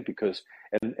already seen it because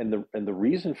the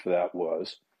reason for that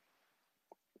was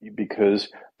because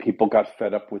people got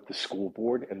fed up with the school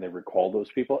board, and they recalled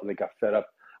those people, and they got fed up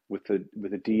with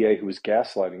the DA who was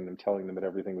gaslighting them, telling them that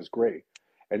everything was great.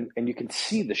 And you can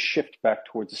see the shift back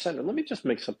towards the center. Let me just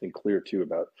make something clear too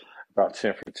about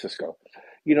San Francisco.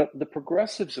 The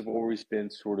progressives have always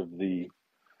been sort of the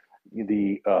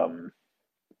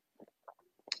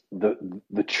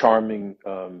charming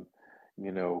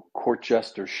court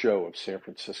jester show of San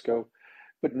Francisco.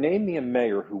 But name me a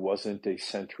mayor who wasn't a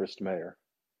centrist mayor.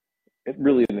 It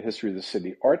really, in the history of the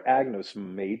city. Art Agnos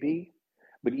maybe,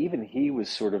 but even he was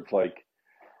sort of like,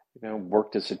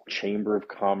 worked as a chamber of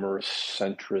commerce,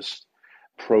 centrist,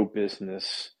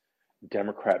 pro-business,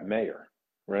 Democrat mayor,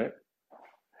 right?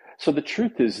 So the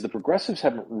truth is, the progressives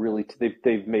haven't really,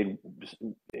 they've made,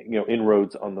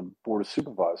 inroads on the board of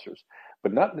supervisors,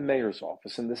 but not in the mayor's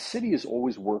office. And the city has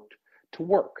always worked to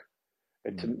work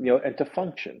and to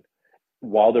function.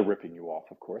 while they're ripping you off,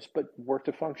 of course, but work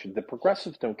to function. The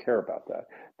progressives don't care about that.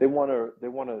 They want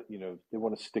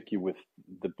to stick you with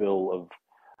the bill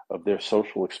of their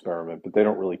social experiment, but they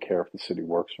don't really care if the city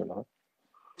works or not.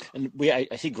 And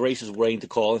I see Grace is waiting to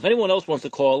call. If anyone else wants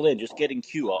to call in, just get in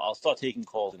queue. I'll start taking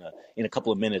calls in a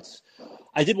couple of minutes.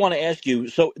 I did want to ask you.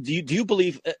 So, do you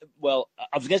believe? Well,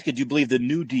 I was asking, do you believe the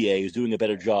new DA is doing a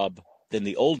better job than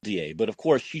the old DA? But of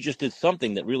course, she just did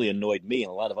something that really annoyed me and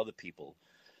a lot of other people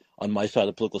on my side of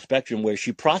the political spectrum, where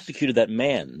she prosecuted that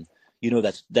man.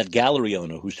 That gallery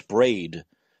owner who sprayed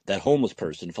that homeless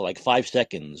person for like 5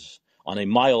 seconds on a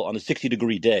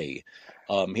 60-degree day.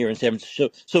 Here in San Francisco.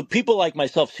 So people like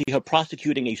myself see her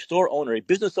prosecuting a store owner, a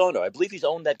business owner. I believe he's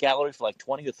owned that gallery for like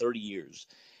 20 or 30 years.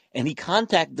 And he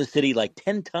contacted the city like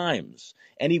 10 times.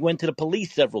 And he went to the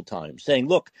police several times saying,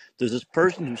 look, there's this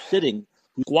person who's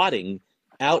squatting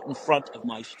out in front of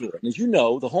my store. And as you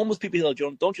know, the homeless people here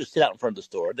don't just sit out in front of the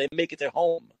store. They make it their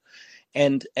home.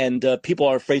 And people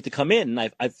are afraid to come in.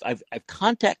 And I've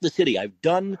contacted the city. I've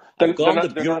gone They're to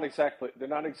not. Bureau. They're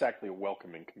not exactly a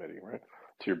welcoming committee, right?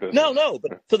 To your business. No.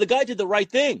 But so the guy did the right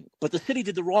thing, but the city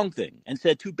did the wrong thing and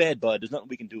said, "Too bad, bud. There's nothing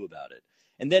we can do about it."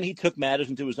 And then he took matters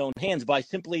into his own hands by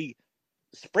simply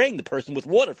spraying the person with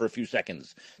water for a few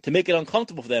seconds to make it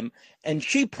uncomfortable for them. And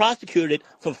she prosecuted it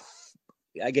for.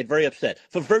 I get very upset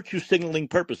for virtue signaling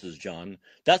purposes, John.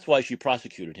 That's why she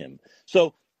prosecuted him.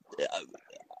 So,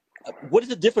 what is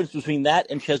the difference between that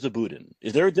and Chesa Boudin?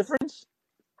 Is there a difference?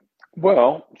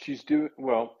 Well, she's doing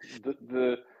well.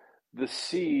 The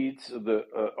seeds of the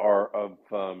are of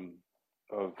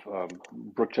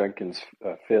Brooke Jenkins'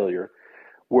 failure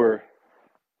were,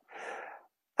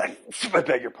 I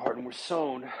beg your pardon, were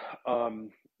sown,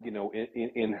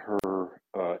 in her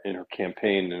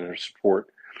campaign and her support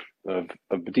of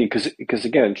Badin, because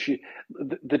again,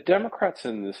 the Democrats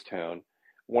in this town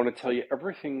want to tell you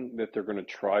everything that they're going to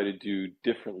try to do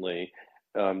differently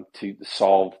to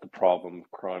solve the problem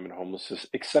of crime and homelessness,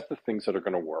 except the things that are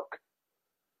going to work.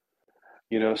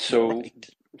 Right.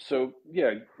 So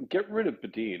yeah, get rid of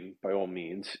Badin by all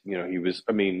means. He was,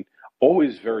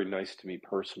 always very nice to me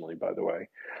personally, by the way,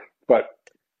 but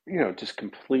just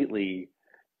completely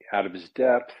out of his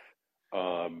depth.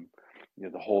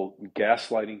 The whole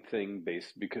gaslighting thing,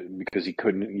 based because you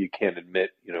can't admit,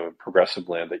 in progressive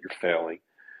land that you're failing.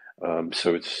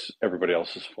 So it's everybody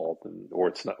else's fault, or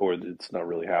it's not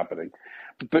really happening.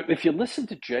 But if you listen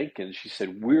to Jenkins, she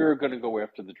said we're going to go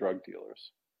after the drug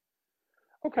dealers.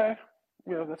 Okay,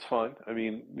 that's fine.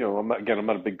 I'm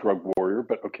not a big drug warrior,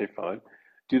 but okay, fine.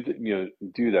 Do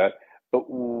that. But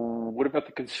what about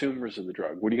the consumers of the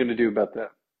drug? What are you going to do about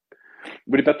that?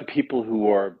 What about the people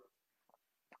who are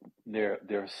they're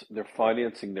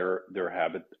financing their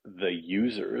habit, the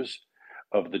users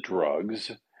of the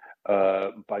drugs,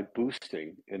 by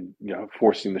boosting and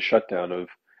forcing the shutdown of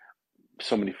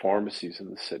so many pharmacies in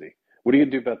the city? What are you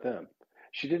gonna do about them?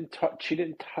 She didn't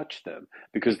touch them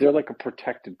because they're like a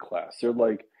protected class. They're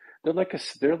like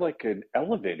an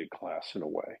elevated class in a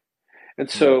way. And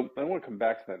so I want to come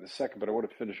back to that in a second, but I want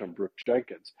to finish on Brooke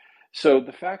Jenkins. So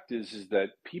the fact is that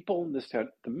people in this town,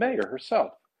 the mayor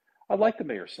herself, I like the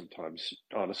mayor sometimes,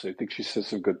 honestly. I think she says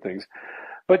some good things.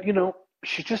 But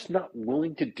she's just not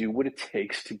willing to do what it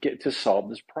takes to solve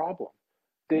this problem.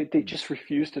 They just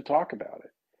refuse to talk about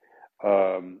it.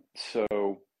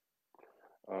 So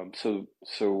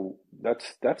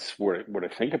that's what I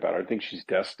think about her. I think she's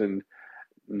destined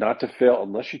not to fail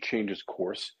unless she changes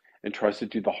course and tries to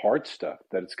do the hard stuff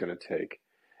that it's going to take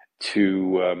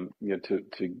to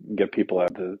to get people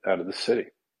out of the city.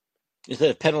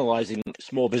 Instead of penalizing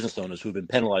small business owners who've been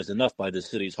penalized enough by the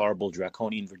city's horrible,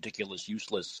 draconian, ridiculous,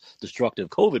 useless, destructive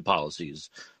COVID policies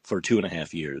for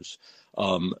 2.5 years.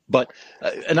 And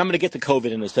I'm going to get to COVID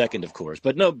in a second, of course.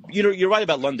 But no, you're right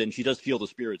about London. She does feel the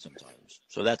spirit sometimes,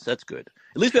 so that's good.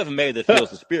 At least we have a mayor that feels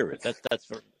the spirit. That's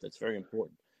very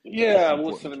important. That's Yeah,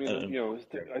 listen, important.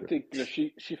 I think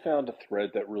she found a thread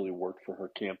that really worked for her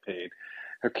campaign.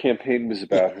 Her campaign was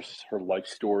about her life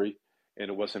story,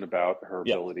 and it wasn't about her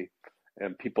Yeah. ability.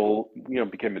 And people,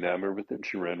 became enamored with it, and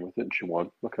she ran with it, and she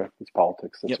won. Okay, it's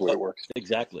politics. That's the way it works.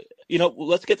 Exactly.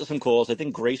 Let's get to some calls. I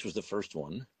think Grace was the first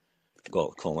one.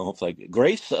 Call. Hopefully,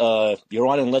 Grace, you're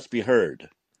on and let's be heard.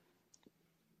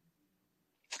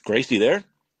 Grace, you there?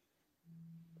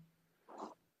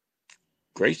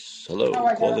 Grace, hello. Oh,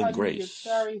 I Call gotta in unmute. Grace.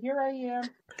 Sorry, here I am.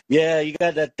 Yeah, you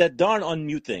got that darn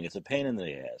unmute thing. It's a pain in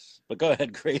the ass. But go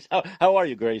ahead, Grace. How are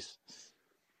you, Grace?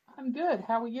 I'm good.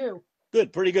 How are you?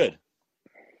 Good, pretty good.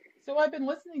 So I've been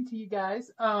listening to you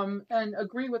guys and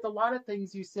agree with a lot of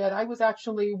things you said. I was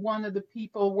actually one of the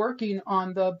people working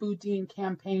on the Boudin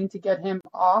campaign to get him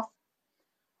off.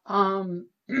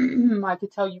 I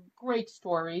could tell you great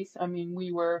stories. I mean,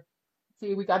 we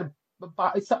got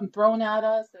something thrown at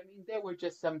us. I mean, there were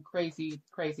just some crazy,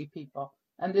 crazy people.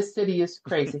 And this city is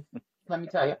crazy, let me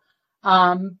tell you.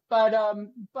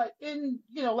 But in,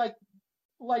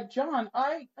 like John,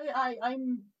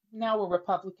 I'm now a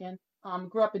Republican.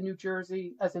 Grew up in New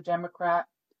Jersey as a Democrat.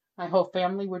 My whole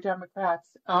family were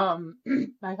Democrats.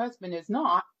 My husband is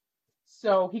not,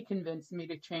 so he convinced me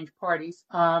to change parties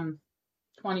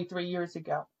 23 years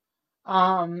ago.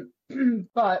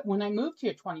 But when I moved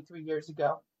here 23 years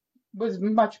ago, it was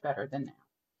much better than now,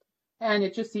 and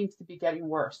it just seems to be getting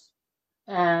worse.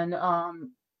 And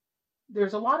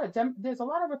there's a lot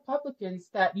of Republicans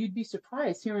that you'd be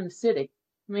surprised here in the city.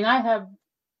 I mean, I have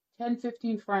 10,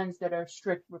 15 friends that are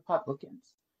strict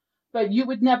Republicans, but you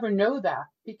would never know that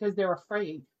because they're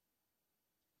afraid.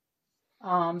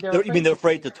 They're You mean afraid they're to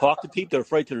afraid say, to talk to people? They're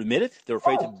afraid to admit it? They're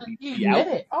afraid to oh, be admit out?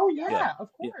 it. Oh Yeah. yeah, of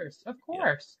Yeah. course, of Yeah.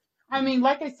 course. I Mm. mean,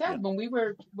 like I Yeah. said, when we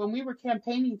were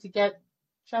campaigning to get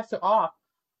Chesa off,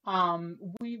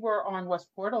 we were on West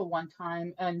Portal one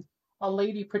time, and a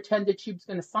lady pretended she was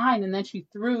going to sign, and then she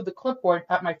threw the clipboard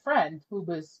at my friend who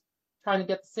was trying to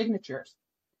get the signatures.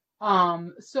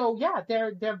 So yeah,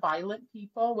 they're violent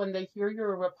people. When they hear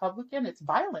you're a Republican, it's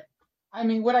violent. I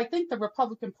mean, what I think the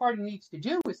Republican Party needs to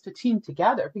do is to team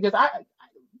together because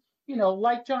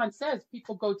like John says,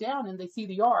 people go down and they see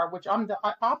the R, which I'm the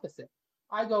opposite.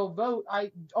 I go vote.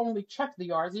 I only check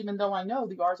the R's, even though I know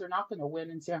the R's are not going to win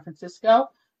in San Francisco.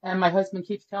 And my husband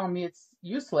keeps telling me it's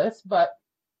useless, but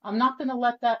I'm not going to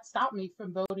let that stop me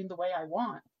from voting the way I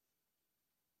want.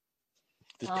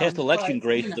 This past election, But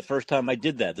Grace, is the first time I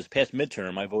did that. This past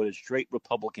midterm, I voted straight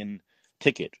Republican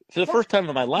ticket for the yeah, first time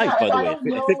in my life, yeah. by the way,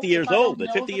 at 50 If years I don't old. At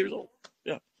know 50 years old.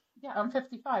 Yeah. yeah, I'm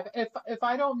 55. If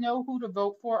I don't know who to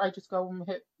vote for, I just go and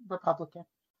hit Republican.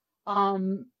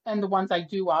 And the ones I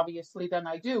do, obviously, then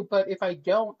I do. But if I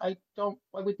don't, I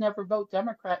would never vote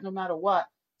Democrat no matter what.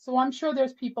 So I'm sure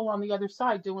there's people on the other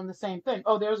side doing the same thing.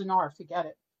 Oh, there's an R, forget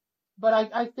it.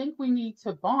 But I think we need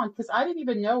to bond because I didn't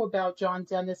even know about John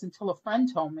Dennis until a friend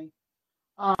told me.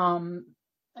 Um,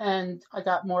 and I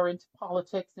got more into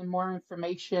politics and more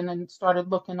information and started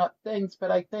looking up things. But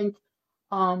I think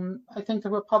the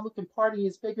Republican Party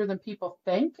is bigger than people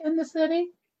think in the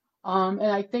city. And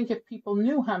I think if people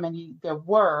knew how many there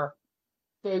were,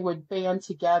 they would band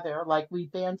together, like we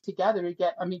band together to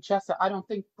get. I mean, Chesa, I don't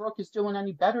think Brooke is doing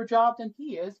any better job than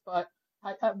he is, but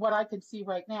what I can see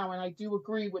right now, and I do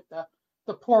agree with the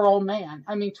poor old man.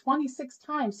 I mean, 26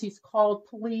 times he's called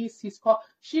police.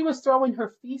 She was throwing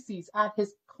her feces at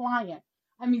his client.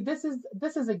 I mean, this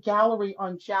is a gallery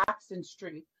on Jackson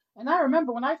Street. And I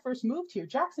remember when I first moved here,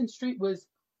 Jackson Street was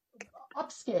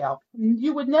upscale.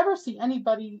 You would never see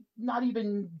anybody not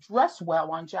even dress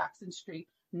well on Jackson Street.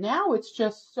 Now it's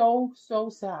just so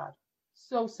sad.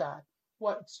 So sad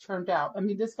what it's turned out. I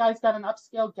mean, this guy's got an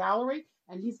upscale gallery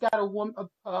and he's got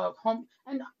a home.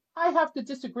 And I have to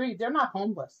disagree. They're not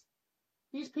homeless.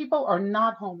 These people are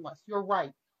not homeless. You're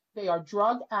right. They are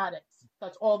drug addicts.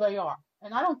 That's all they are.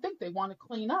 And I don't think they want to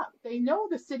clean up. They know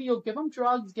the city will give them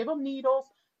drugs, give them needles,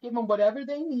 give them whatever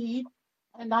they need.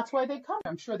 And that's why they come.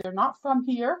 I'm sure they're not from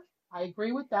here. I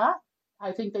agree with that.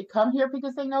 I think they come here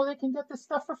because they know they can get this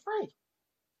stuff for free.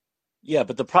 Yeah,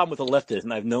 but the problem with the left is,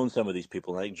 and I've known some of these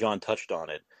people, and I think John touched on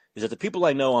it, is that the people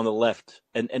I know on the left,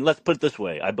 and let's put it this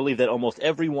way, I believe that almost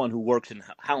everyone who works in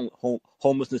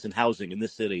homelessness and housing in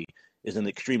this city is an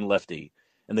extreme lefty,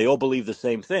 and they all believe the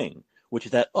same thing, which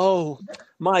is that, oh,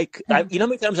 Mike, you know how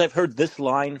many times I've heard this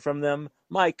line from them?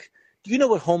 Mike, do you know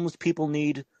what homeless people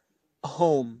need? A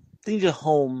home. They need a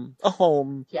home. A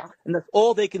home. Yeah. And that's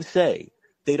all they can say.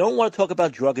 They don't want to talk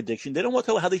about drug addiction. They don't want to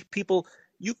talk about how these people,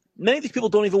 many of these people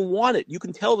don't even want it. You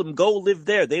can tell them, go live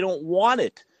there. They don't want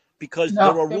it because there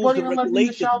No, are they rules won't and even let them in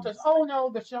the shelters. regulations. Oh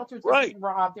no, the shelters are Right. being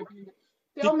robbed.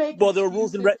 They'll make Well, there are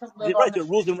rules and excuses to live on the there are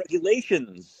rules and street.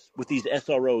 regulations with these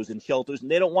SROs and shelters, and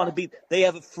they don't want to Right, be. They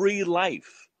have a free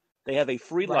life. They have a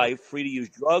free right. life, free to use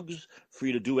drugs,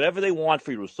 free to do whatever they want,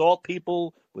 free to assault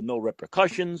people with no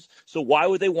repercussions. So why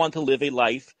would they want to live a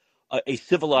life, a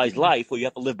civilized Mhm. life, where you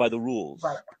have to live by the Right, rules?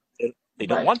 They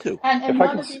don't right. want to. And If I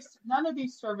can, none of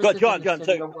these Go ahead, services in John. the John,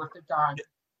 city say, are worth a dime.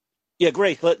 yeah,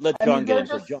 Grace. Let I mean, John get they're in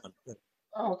first. just. John,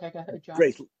 Oh, okay, go ahead, John.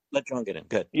 Grace, let John get in.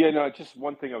 Good. yeah, no, just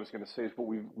one thing I was going to say is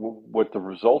what the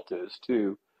result is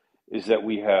too, is that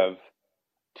we have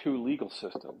two legal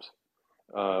systems.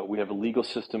 We have a legal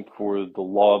system for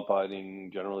the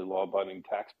generally law-abiding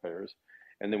taxpayers,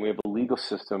 and then we have a legal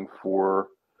system for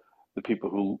the people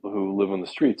who live on the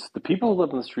streets. The people who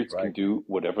live on the streets can Right. do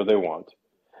whatever they want,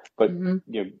 But Hmm.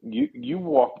 you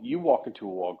walk into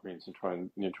a Walgreens and try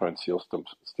and steal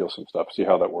some stuff. See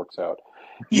how that works out.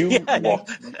 You Yeah, walk,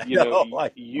 no, I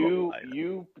know,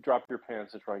 you drop your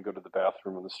pants and try and go to the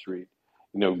bathroom on the street.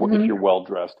 If Hmm. you're well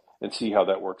dressed, and see how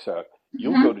that works out.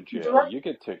 You'll Hmm. go to You're jail. right. You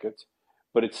get tickets,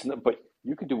 but it's not, but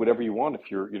you can do whatever you want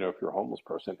if you're a homeless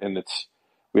person. And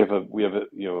we have a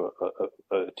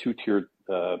a two-tiered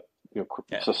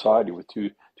yeah. society with two.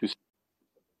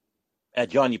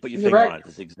 John, you put your You're finger right. on it.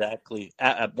 That's exactly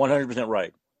 100%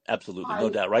 right. Absolutely, no I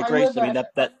doubt. Right, I Grace? live I mean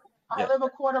at that. I Yeah, live a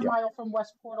quarter yeah. mile from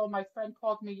West Portal. My friend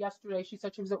called me yesterday. She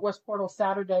said she was at West Portal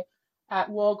Saturday at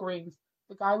Walgreens.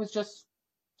 The guy was just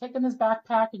taking his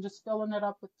backpack and just filling it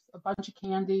up with a bunch of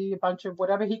candy, a bunch of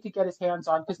whatever he could get his hands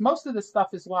on, because most of the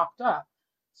stuff is locked up.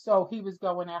 So he was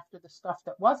going after the stuff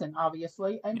that wasn't,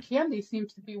 obviously, and candy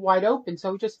seems to be wide open.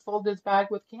 So he just filled his bag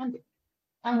with candy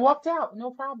and walked out,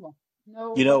 no problem,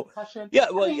 no You know, repercussion. yeah.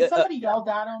 I Well, mean, somebody yelled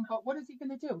at him, but what is he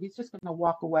going to do? He's just going to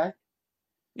walk away.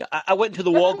 yeah. I went to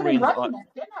the They're not even Walgreens. running it.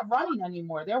 They're not running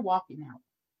anymore. They're walking out.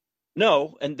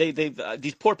 No, and they've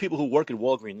these poor people who work at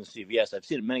Walgreens and CVS. I've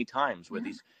seen it many times where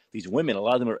Hmm. these women, a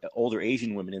lot of them are older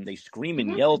Asian women, and they scream and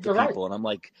Hmm. yell to You're right. people, and I'm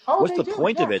like, Oh, what's they the do.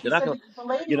 point of Yeah. it? They're She not said going to, the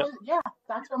lady you know. was, yeah,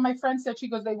 that's what my friend said. She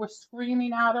goes, they were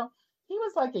screaming at him. He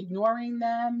was like ignoring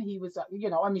them. He was,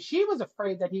 I mean, she was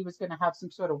afraid that he was going to have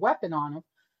some sort of weapon on him.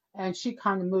 And she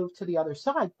kind of moved to the other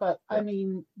side. But I Yeah.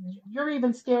 mean, you're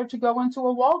even scared to go into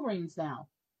a Walgreens now.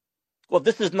 Well,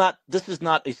 this is not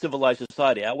a civilized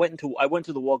society. I went to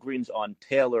the Walgreens on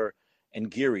Taylor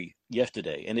and Geary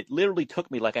yesterday, and it literally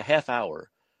took me like a half hour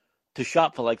to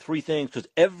shop for like three things because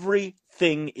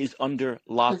everything is under It's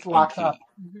lock and locked up. key.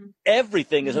 Hmm.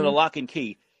 Everything is under Hmm. lock and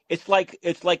key. It's like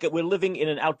we're living in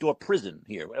an outdoor prison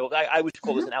here. I would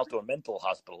call this an Hmm. outdoor mental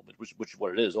hospital, which is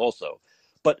what it is also.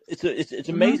 But it's Hmm.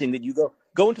 amazing that you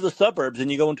go into the suburbs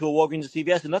and you go into a Walgreens or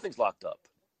CVS and nothing's locked up.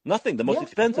 Nothing. The most Yeah.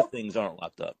 expensive Yeah. things aren't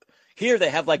locked up. Here they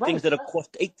have like things Right. that have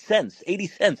cost 8 cents, 80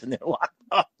 cents, and they're locked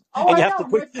up. Oh, And I you have to know.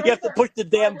 push My you friend have to said push the I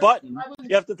damn was button. I was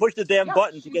You have to push the damn yeah,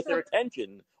 button to get their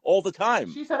attention all the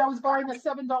time. she said I was buying a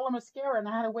 $7 mascara and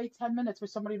I had to wait 10 minutes for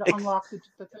somebody to Ex- unlock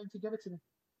the thing to give it to me.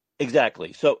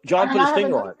 exactly. So John And put his I have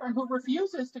finger on another it. friend who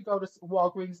refuses to go to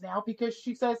Walgreens now because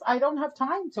she says I don't have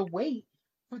time to wait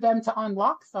for them to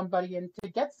unlock somebody and to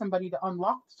get somebody to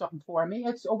unlock something for me.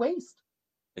 It's a waste.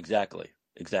 Exactly.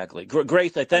 Exactly.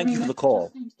 Grace, I I thank you mean, for the it just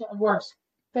call. seems getting worse.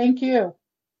 Thank you.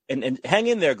 And hang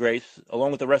in there, Grace,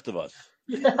 along with the rest of us.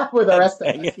 Yeah, with the Hang, rest of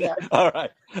hang us. in Yeah. there. All right.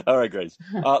 All right, Grace.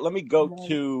 Let me go Right.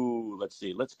 to, let's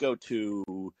see, let's go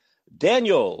to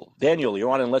Daniel. Daniel, you're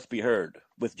on and Let's Be Heard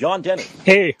with John Dennis.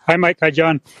 Hey, hi Mike, hi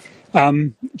John.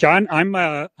 John, I'm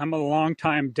a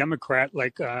longtime Democrat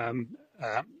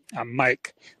uh,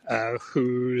 Mike,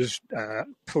 whose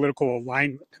political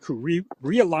alignment, who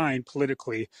realigned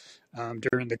politically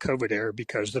during the COVID era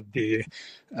because of the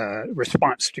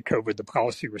response to COVID, the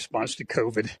policy response to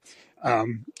COVID.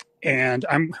 Um, and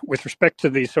I'm with respect to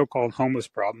the so-called homeless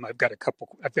problem. I've got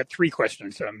three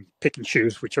questions. Pick and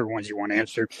choose whichever ones you want to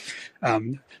answer.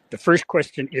 The first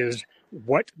question is,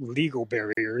 what legal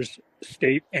barriers,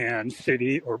 state and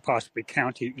city, or possibly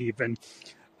county even,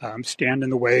 stand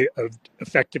in the way of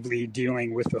effectively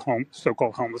dealing with the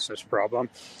so-called homelessness problem?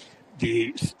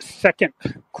 The second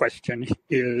question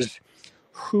is,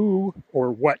 who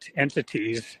or what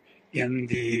entities in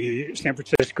the San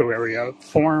Francisco area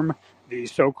form the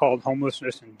so-called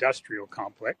homelessness industrial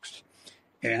complex?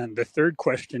 And the third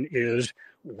question is,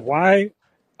 why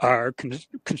are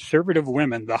conservative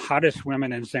women the hottest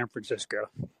women in San Francisco?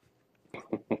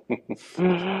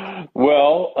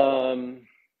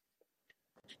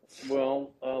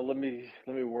 Well, let me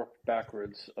work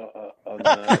backwards on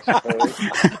that, I suppose.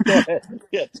 Go ahead.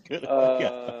 Yeah, it's good.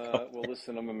 Yeah. Well,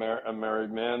 listen, I'm a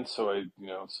married man, so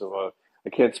I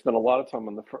can't spend a lot of time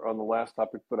on the last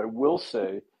topic, but I will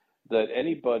say that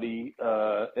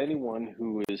anyone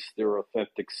who is their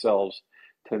authentic selves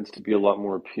tends to be a lot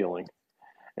more appealing.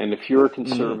 And if you're a Hmm.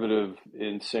 conservative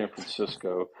in San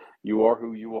Francisco, you are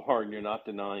who you are, and you're not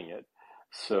denying it.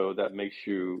 So that makes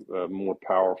you more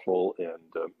powerful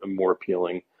and more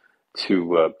appealing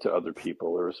to other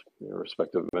people,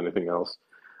 irrespective of anything else.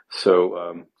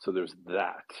 So there's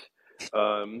that.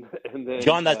 And then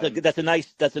John, that's a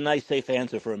nice safe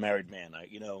answer for a married man.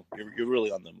 You're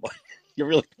really on the you're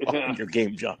really on yeah, your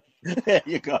game, John. There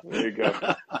you go. there you go.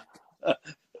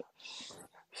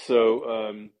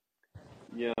 So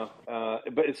yeah,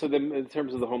 but so then in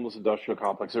terms of the homeless industrial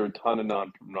complex, there are a ton of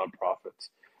nonprofits.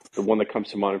 The one that comes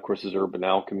to mind, of course, is Urban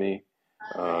Alchemy.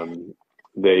 Um,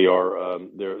 they're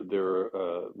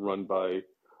run by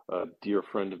a dear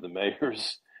friend of the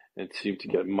mayor's and seem to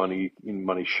get money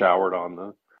showered on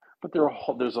but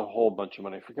there's a whole bunch of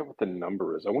money. I forget what the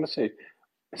number is. I want to say,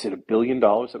 is it $1 billion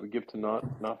that we give to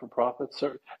not for profits?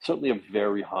 Certainly a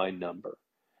very high number.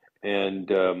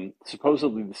 And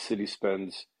supposedly the city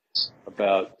spends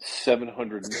about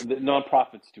 700. The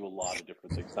nonprofits do a lot of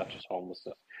different things, not just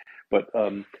homelessness. But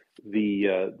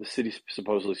the city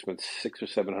supposedly spent $600 or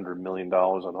 $700 million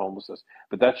on homelessness.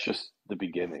 But that's just the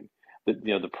beginning.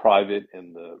 The private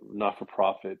and the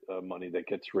not-for-profit money that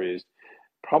gets raised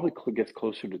probably gets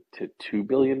closer to $2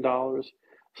 billion.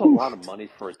 It's a lot of money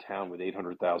for a town with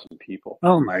 800,000 people.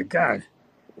 Oh my God.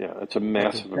 Yeah, it's a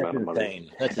massive amount of money.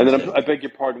 Insane. That's And insane. then I beg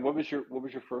your pardon. What was your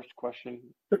first question?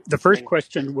 The first Danny?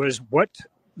 question was, what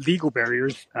legal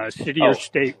barriers, city or Oh,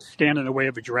 state, stand in the way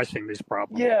of addressing this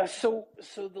problem? yeah. So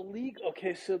the league.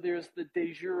 Okay, so there's the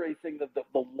de jure thing, the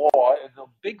law, and the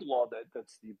big law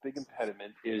that's the big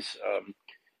impediment is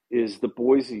the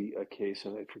Boise case,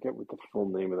 and I forget what the full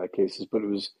name of that case is, but it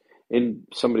was in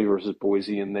Somebody versus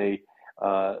Boise, and they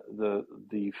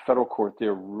the federal court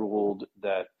there ruled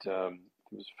that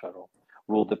it was federal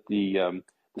ruled that the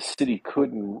city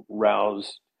couldn't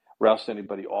rouse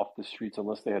anybody off the streets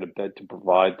unless they had a bed to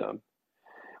provide them,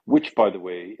 which, by the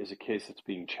way, is a case that's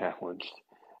being challenged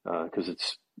because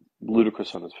it's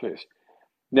ludicrous on its face.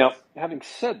 Now, having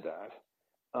said that,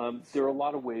 there are a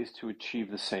lot of ways to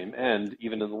achieve the same end,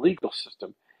 even in the legal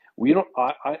system. We don't,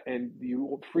 and you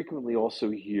will frequently also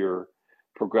hear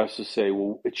progressives say,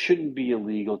 well, it shouldn't be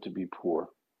illegal to be poor,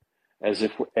 as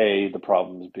if A, the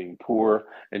problem is being poor,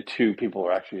 and two, people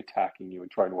are actually attacking you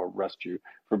and trying to arrest you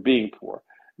for being poor.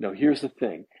 No, here's the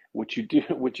thing. What you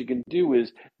can do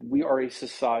is, we are a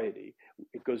society.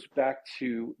 It goes back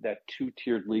to that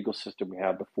two-tiered legal system we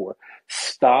had before.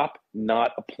 Stop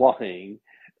not applying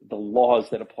the laws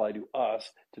that apply to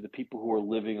us to the people who are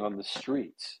living on the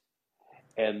streets.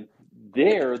 And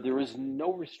there is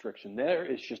no restriction. There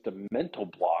is just a mental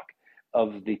block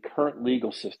of the current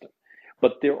legal system.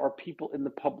 But there are people in the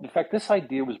public. In fact, this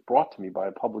idea was brought to me by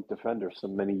a public defender so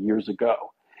many years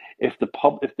ago. If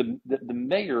the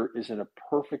mayor is in a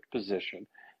perfect position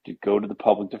to go to the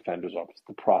public defender's office,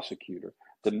 the prosecutor,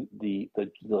 the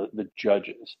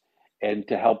judges, and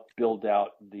to help build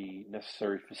out the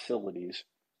necessary facilities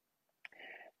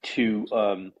to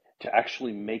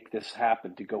actually make this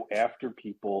happen, to go after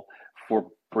people for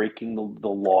breaking the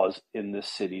laws in this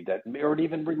city that aren't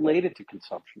even related to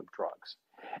consumption of drugs.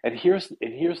 And here's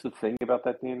the thing about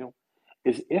that, Daniel,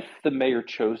 is if the mayor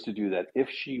chose to do that, if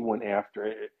she went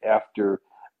after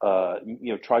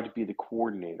tried to be the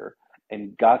coordinator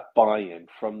and got buy-in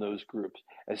from those groups,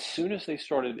 as soon as they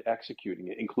started executing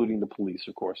it, including the police,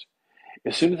 of course,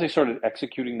 as soon as they started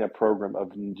executing that program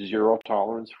of zero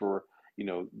tolerance for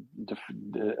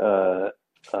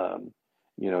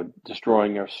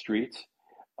destroying our streets,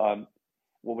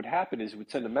 what would happen is it would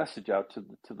send a message out to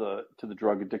the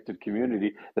drug addicted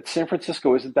community that San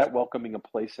Francisco isn't that welcoming a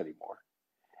place anymore.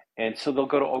 And so they'll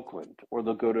go to Oakland, or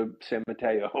they'll go to San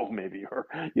Mateo, maybe, or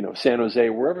San Jose,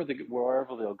 wherever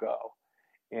they'll go,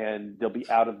 and they'll be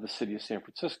out of the city of San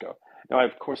Francisco. Now,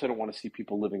 of course, I don't want to see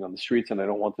people living on the streets, and I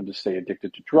don't want them to stay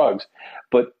addicted to drugs.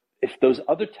 But if those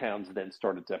other towns then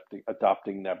start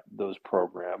adopting those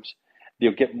programs,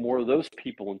 they'll get more of those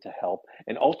people into help,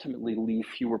 and ultimately leave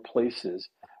fewer places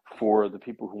for the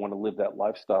people who want to live that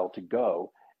lifestyle to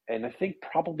go. And I think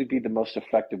probably be the most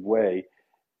effective way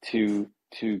to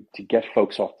get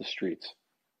folks off the streets.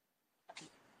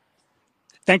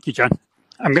 Thank you, John.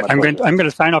 I'm going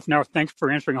to sign off now. Thanks for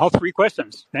answering all three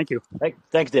questions. Thank you.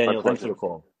 Thanks, Daniel. Thanks for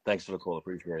the call.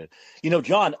 Appreciate it.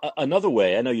 John, another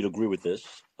way, I know you'd agree with this,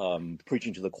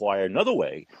 preaching to the choir, another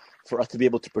way for us to be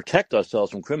able to protect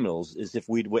ourselves from criminals is if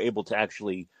we were able to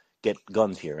actually get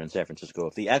guns here in San Francisco.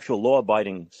 If the actual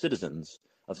law-abiding citizens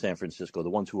of San Francisco, the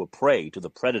ones who are prey to the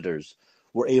predators,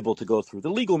 were able to go through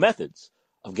the legal methods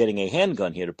of getting a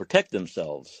handgun here to protect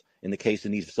themselves in the case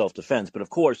of need for self-defense. But of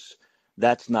course,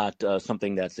 that's not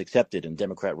something that's accepted in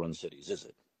Democrat-run cities, is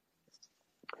it?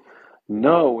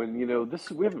 No, and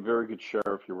we have a very good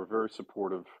sheriff here. We're very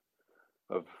supportive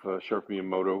of Sheriff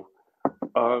Miyamoto,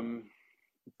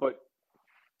 but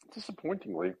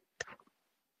disappointingly,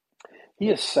 he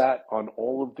has sat on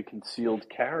all of the concealed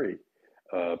carry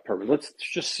permits. Let's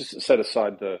just set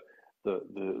aside the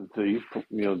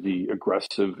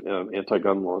aggressive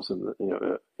anti-gun laws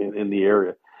in the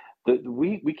area.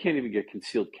 We can't even get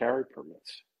concealed carry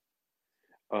permits.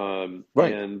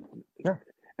 Right.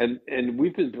 And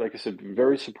we've been, like I said,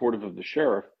 very supportive of the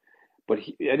sheriff, but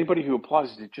anybody who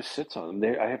applies, it just sits on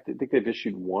them. I think they've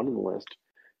issued one in the last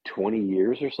 20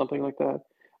 years or something like that,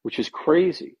 which is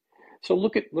crazy. So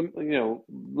let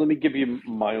me give you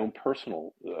my own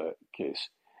personal case.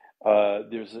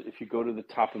 If you go to the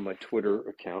top of my Twitter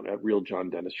account at Real John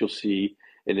Dennis, you'll see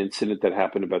an incident that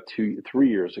happened about 3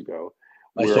 years ago,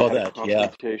 I where I saw had a that. Yeah.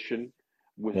 confrontation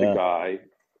with a Yeah. guy,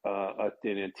 an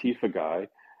Antifa guy.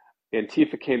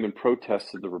 Antifa came and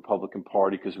protested the Republican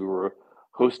Party because we were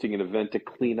hosting an event to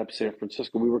clean up San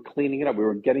Francisco. We were cleaning it up. We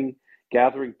were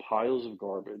gathering piles of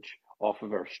garbage off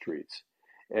of our streets.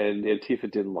 And Antifa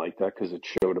didn't like that because it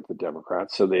showed up the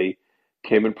Democrats. So they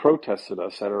came and protested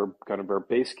us at our kind of our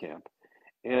base camp.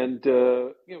 And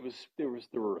there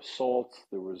were assaults,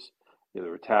 there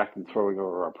were attacking, throwing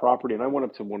over our property. And I went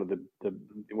up to one of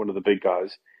the big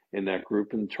guys in that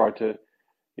group and tried to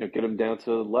get him down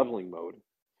to leveling mode.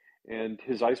 And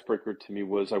his icebreaker to me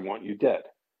was, "I want you dead."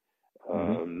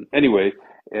 Anyway,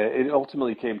 it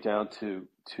ultimately came down to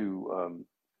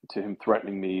him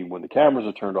threatening me when the cameras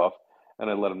are turned off, and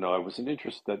I let him know I wasn't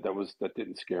interested. That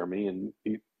didn't scare me, and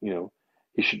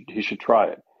he should try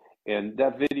it. And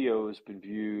that video has been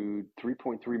viewed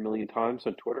 3.3 million times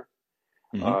on Twitter.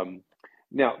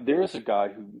 Now there's a guy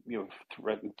who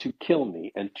threatened to kill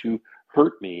me and to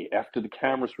hurt me after the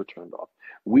cameras were turned off.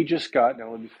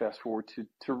 Now let me fast forward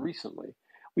to recently.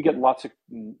 We get lots of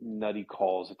nutty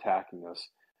calls attacking us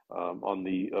on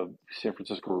the San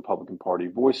Francisco Republican Party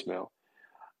voicemail.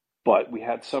 But we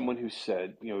had someone who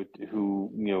said,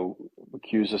 who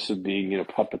accused us of being,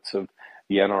 puppets of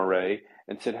the NRA,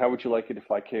 and said, "How would you like it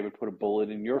if I came and put a bullet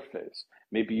in your face?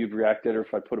 Maybe you'd react better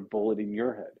if I put a bullet in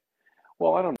your head."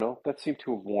 Well, I don't know. That seemed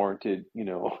to have warranted,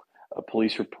 a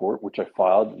police report, which I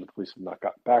filed, and the police have not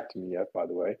gotten back to me yet, by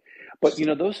the way. But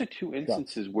those are two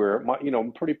instances where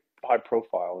I'm pretty high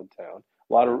profile in town.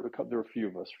 There are a few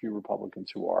of us, few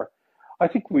Republicans who are. I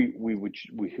think we would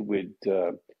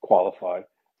qualify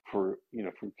for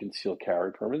concealed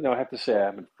carry permit. Now I have to say I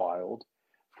haven't filed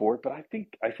for it, but I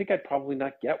think I'd probably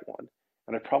not get one,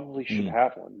 and I probably should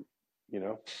have one.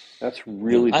 That's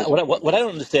really disappointing. What I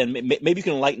don't understand, maybe you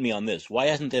can enlighten me on this. Why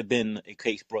hasn't there been a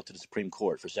case brought to the Supreme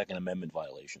Court for Second Amendment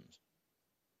violations?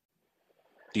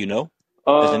 Do you know?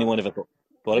 Has anyone ever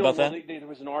thought about that? There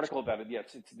was an article about it.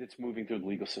 Yes, it's moving through the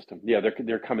legal system. Yeah,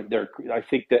 they're coming. I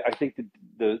think that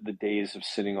the days of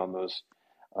sitting on those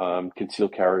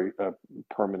concealed carry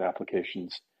permit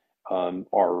applications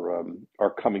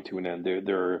are coming to an end.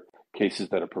 There are cases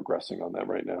that are progressing on that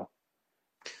right now.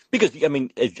 Because, I mean,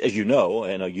 as you know,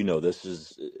 I know you know this,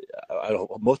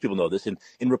 most people know this, in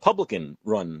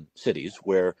Republican-run cities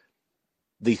where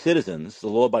the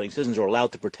law-abiding citizens are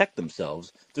allowed to protect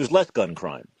themselves, there's less gun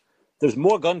crime. There's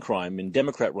more gun crime in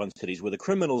Democrat-run cities where the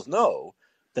criminals know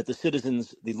that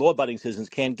the law-abiding citizens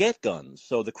can't get guns.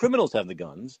 So the criminals have the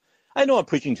guns. I know I'm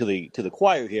preaching to the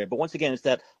choir here, but once again, it's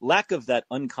that lack of that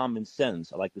uncommon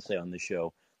sense, I like to say on this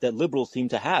show, that liberals seem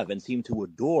to have and seem to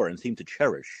adore and seem to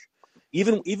cherish.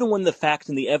 Even when the facts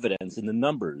and the evidence and the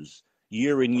numbers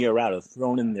year in, year out are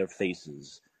thrown in their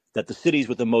faces, that the cities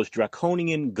with the most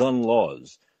draconian gun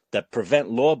laws that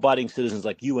prevent law-abiding citizens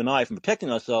like you and I from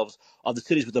protecting ourselves are the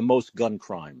cities with the most gun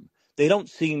crime. They don't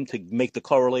seem to make the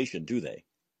correlation, do they?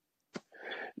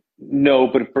 No,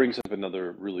 but it brings up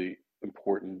another really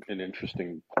important and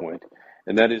interesting point,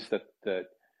 and that is that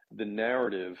the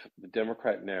narrative, the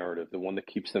Democrat narrative, the one that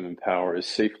keeps them in power, is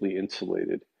safely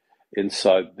insulated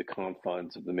inside the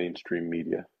confines of the mainstream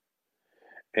media.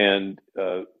 And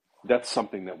that's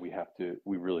something that we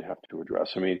really have to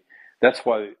address. I mean, that's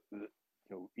why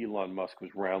Elon Musk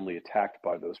was roundly attacked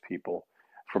by those people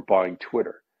for buying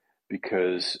Twitter,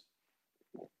 because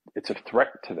it's a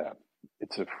threat to them.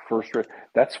 It's a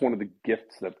that's one of the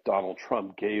gifts that Donald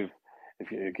Trump gave.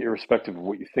 Irrespective of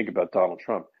what you think about Donald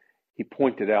Trump, he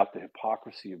pointed out the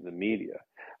hypocrisy of the media.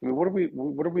 I mean, what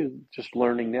are we just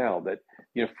learning now? That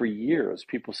for years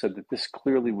people said that this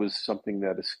clearly was something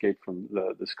that escaped from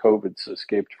this COVID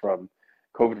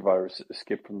virus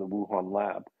escaped from the Wuhan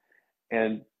lab,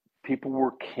 and people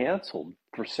were canceled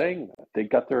for saying that. They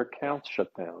got their accounts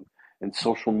shut down in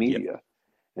social media,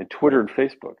 and Twitter and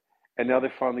Facebook, and now they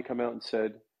finally come out and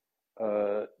said,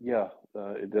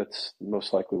 that's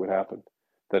most likely what happened,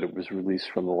 that it was released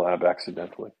from the lab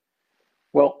accidentally.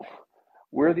 Well,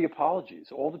 where are the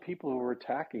apologies? All the people who were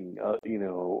attacking,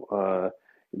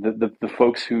 the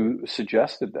folks who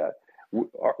suggested that,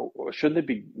 shouldn't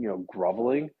they be,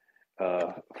 groveling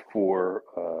for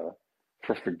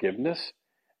forgiveness?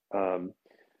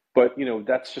 But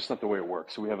that's just not the way it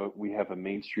works. So we have a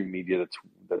mainstream media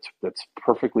that's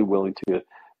perfectly willing to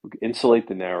insulate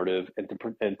the narrative and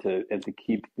to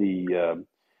keep the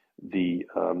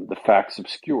facts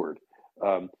obscured.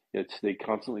 They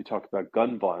constantly talk about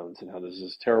gun violence and how there's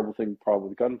this terrible problem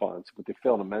with gun violence. What they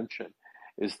fail to mention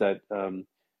is that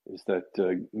is that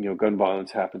gun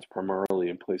violence happens primarily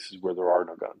in places where there are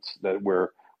no guns, that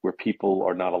where people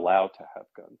are not allowed to have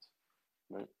guns,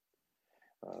 right?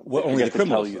 Well, They only the forget to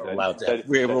tell criminals you are allowed to have. that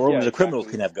Where yeah, only the criminals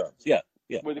exactly. can have guns. Yeah,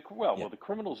 yeah, yeah. Well, the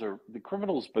criminals,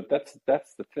 but that's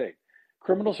the thing.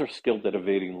 Criminals are skilled at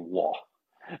evading law.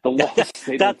 The laws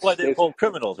they That's don't why they're they, called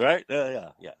criminals, right? Yeah.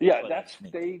 That's yeah, why they're that's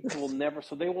named. they will never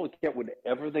so they will get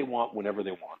whatever they want whenever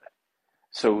they want it.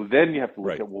 So then you have to look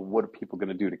Right. at, well, what are people going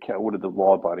to do what are the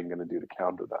law abiding going to do to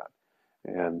counter that?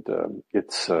 And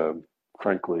it's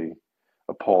frankly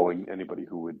appalling anybody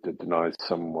who would deny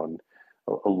someone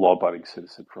a law abiding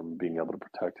citizen from being able to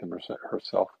protect him or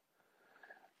herself.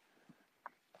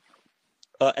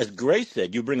 As Grace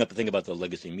said, you bring up the thing about the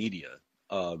legacy media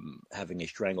having a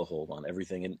stranglehold on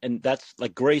everything, and that's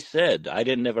like Grace said. I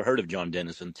didn't ever heard of John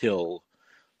Dennis until,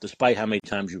 despite how many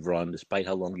times you've run, despite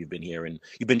how long you've been here, and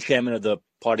you've been chairman of the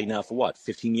party now for what,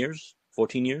 15 years,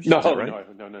 14 years? Is that right?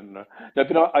 No.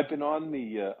 I've been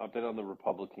on the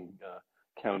Republican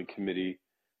county committee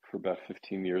for about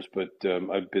 15 years, but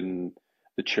I've been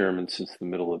the chairman since the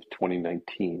middle of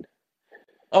 2019.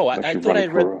 Oh, I'm I actually thought I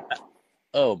running read. for.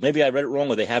 Oh, maybe I read it wrong,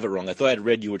 or they have it wrong. I thought I'd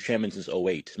read you were chairman since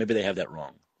 '08. Maybe they have that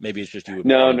wrong. Maybe it's just you were part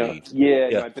No, of no, the. yeah,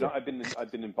 no. Yeah.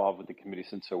 I've been involved with the committee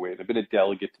since '08. I've been a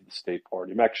delegate to the state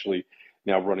party. I'm actually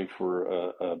now running for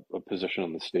a position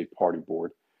on the state party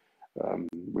board,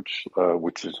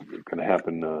 which is going to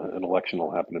happen. An election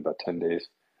will happen in about 10 days.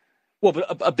 Well, but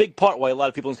a big part why a lot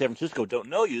of people in San Francisco don't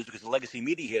know you is because the legacy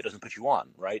media here doesn't put you on,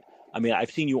 right? I mean, I've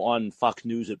seen you on Fox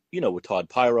News at, with Todd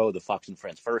Pyro, the Fox and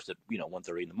Friends First at,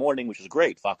 1:30 in the morning, which is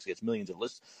great. Fox gets millions of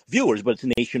viewers, but it's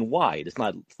nationwide. It's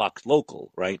not Fox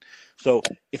local, right? So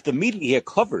if the media here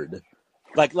covered,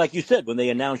 like you said, when they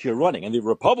announced you're running, and the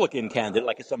Republican candidate,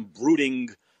 like it's some brooding,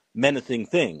 menacing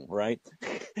thing, right?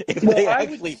 If Well, they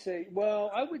actually,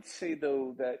 I would say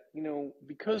though that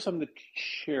because I'm the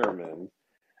chairman,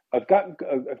 I've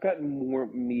gotten more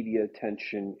media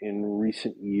attention in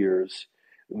recent years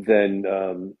than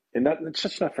and that it's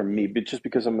just not from me, but just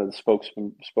because I'm a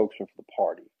spokesman for the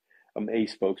party. I'm a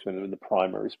spokesman and the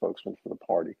primary spokesman for the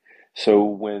party. So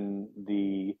when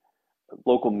the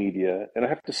local media, and I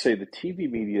have to say the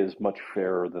TV media is much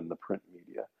fairer than the print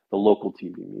media. The local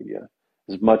TV media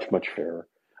is much fairer.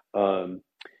 Um,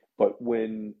 but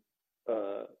when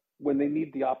they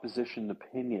need the opposition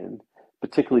opinion,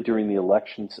 particularly during the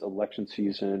election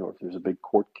season, or if there's a big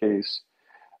court case,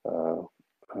 uh,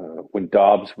 when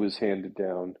Dobbs was handed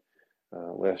down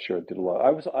last year, I did a lot.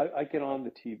 I get on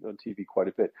on TV quite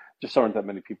a bit. Just aren't that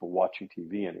many people watching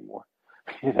TV anymore,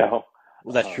 you know.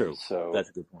 well, that's true. So That's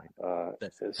a good point. uh,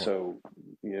 That's a good point. so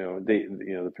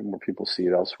the more people see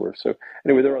it elsewhere. So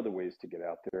anyway, there are other ways to get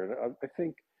out there, and I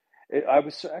think I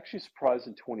was actually surprised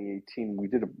in 2018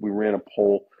 we ran a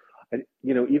poll, and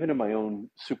even in my own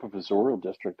supervisorial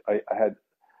district, I had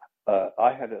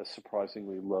a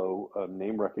surprisingly low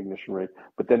name recognition rate,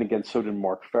 but then again, so did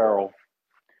Mark Farrell,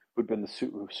 who'd been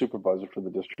the supervisor for the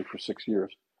district for 6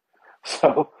 years.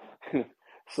 So,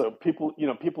 so people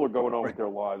are going on with their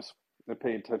lives and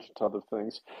paying attention to other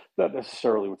things, not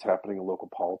necessarily what's happening in local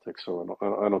politics. So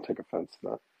I don't take offense to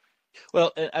that.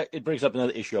 Well, it brings up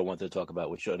another issue I wanted to talk about,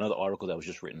 which another article that was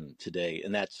just written today,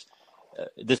 and that's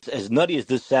this. As nutty as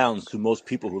this sounds to most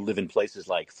people who live in places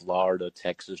like Florida,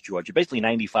 Texas, Georgia, basically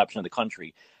 95% of the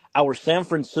country, our San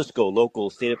Francisco local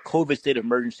COVID state of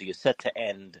emergency is set to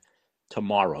end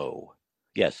tomorrow.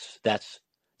 Yes, that's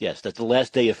the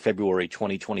last day of February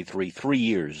 2023. 3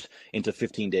 years into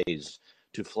 15 days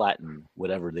to flatten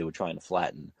whatever they were trying to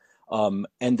flatten.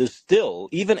 And there's still,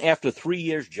 even after 3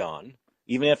 years, John.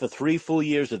 Even after 3 full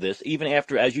years of this, even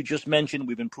after, as you just mentioned,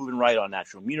 we've been proven right on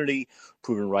natural immunity,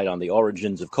 proven right on the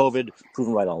origins of COVID,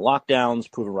 proven right on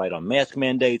lockdowns, proven right on mask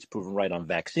mandates, proven right on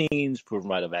vaccines, proven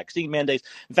right on vaccine mandates.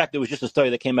 In fact, there was just a study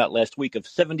that came out last week of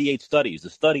 78 studies, the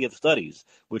study of studies,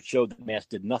 which showed that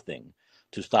masks did nothing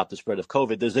to stop the spread of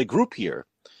COVID. There's a group here.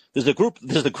 There's a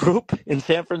group in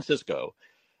San Francisco,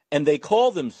 and they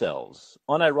call themselves,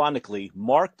 unironically,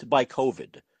 marked by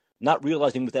COVID. Not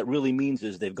realizing what that really means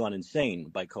is they've gone insane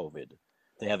by COVID.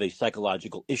 They have a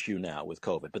psychological issue now with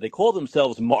COVID, but they call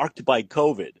themselves marked by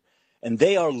COVID, and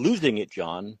they are losing it,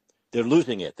 John. They're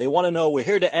losing it. They want to know, we're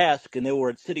here to ask, and they were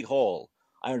at City Hall.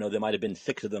 I don't know, there might have been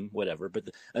 6 of them, whatever, but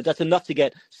that's enough to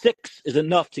get, 6 is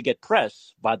enough to get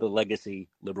press by the legacy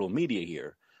liberal media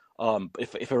here.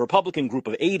 If a Republican group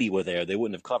of 80 were there, they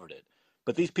wouldn't have covered it.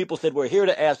 But these people said, we're here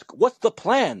to ask, what's the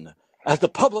plan as the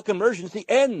public emergency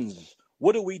ends?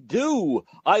 What do we do?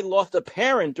 I lost a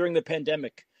parent during the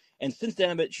pandemic, and since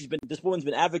then, this woman's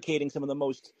been advocating some of the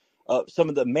most some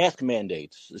of the mask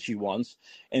mandates she wants,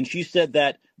 and she said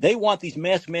that they want these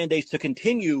mask mandates to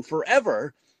continue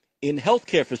forever in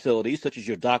healthcare facilities such as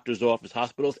your doctor's office,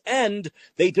 hospitals, and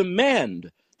they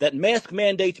demand that mask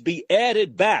mandates be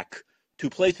added back to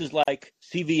places like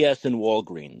CVS and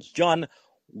Walgreens. John,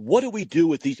 what do we do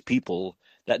with these people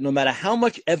that no matter how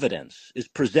much evidence is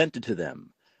presented to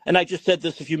them, and I just said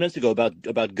this a few minutes ago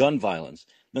about gun violence,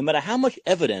 no matter how much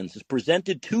evidence is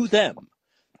presented to them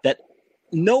that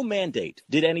no mandate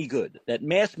did any good, that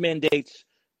mask mandates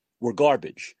were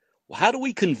garbage, well, how do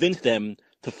we convince them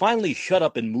to finally shut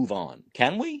up and move on?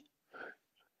 Can we?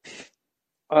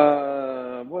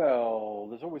 Well,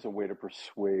 there's always a way to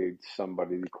persuade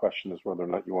somebody. The question is whether or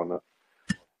not you want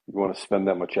to spend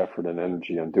that much effort and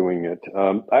energy on doing it.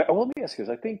 Let me ask you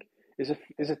this. I think is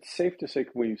it safe to say,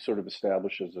 can we sort of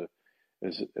establish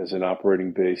as an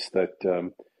operating base that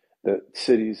that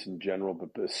cities in general, but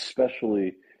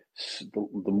especially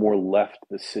the more left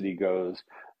the city goes,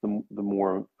 the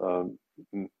more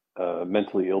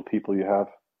mentally ill people you have?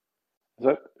 Is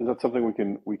that something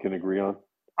we can agree on?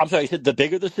 I'm sorry, you said the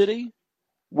bigger the city?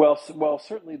 Well,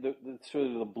 certainly the sort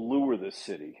of the bluer the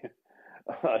city,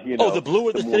 The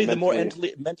bluer the the more city, the more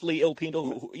mentally mentally ill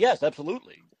people. Yes,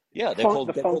 absolutely. Yeah, the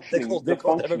functioning they're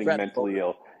called Democratic mentally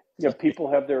voters. ill.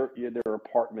 People have their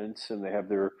apartments and they have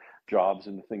their jobs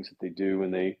and the things that they do,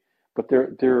 but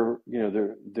they're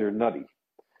nutty.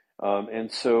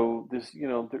 And so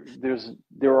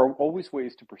there are always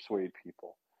ways to persuade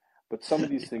people, but some of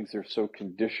these things they're so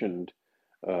conditioned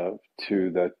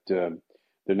to that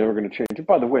they're never going to change. And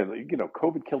by the way,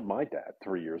 COVID killed my dad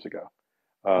 3 years ago.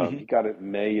 He got it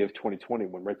in May of 2020,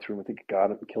 went right through him. I think it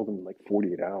got it and killed him in like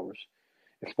 48 hours,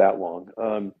 if that long.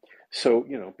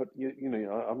 But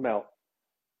I'm out,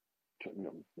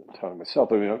 telling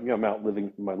myself, I'm out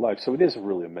living my life. So it is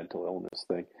really a mental illness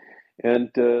thing. And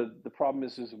the problem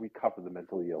is we cover the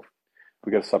mentally ill.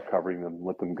 We got to stop covering them,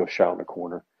 let them go shout in a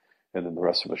corner, and then the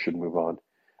rest of us should move on.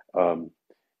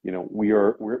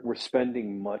 We're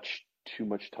spending too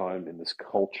much time in this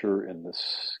culture, in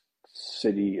this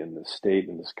city, in this state,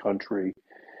 in this country,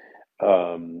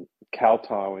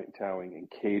 kowtowing and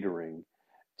catering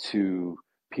to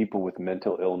people with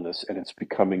mental illness, and it's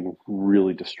becoming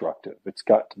really destructive. It's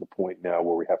got to the point now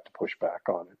where we have to push back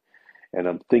on it. And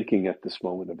I'm thinking at this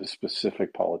moment of a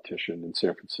specific politician in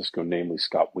San Francisco, namely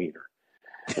Scott Wiener.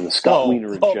 And the Scott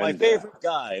Wiener agenda. My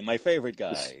favorite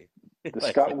guy. The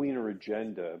Scott Wiener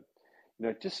agenda.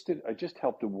 I just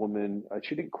helped a woman.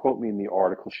 She didn't quote me in the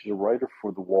article. She's a writer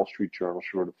for the Wall Street Journal.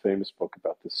 She wrote a famous book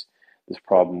about this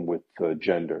problem with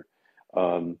gender.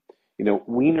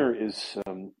 Wiener was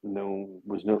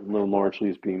known largely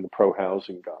as being the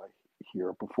pro-housing guy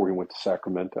here before he went to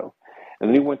Sacramento, and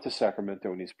then he went to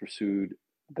Sacramento and he's pursued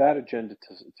that agenda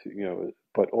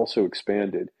but also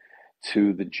expanded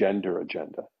to the gender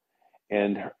agenda.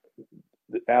 And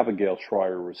Abigail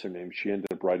Schreier was her name. She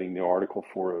ended up writing the article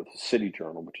for the City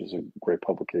Journal, which is a great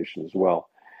publication as well.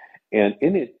 And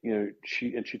in it,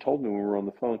 she told me when we were on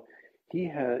the phone, he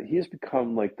has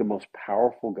become like the most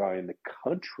powerful guy in the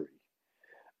country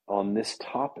on this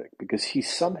topic because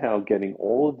he's somehow getting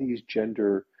all of these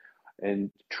gender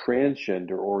and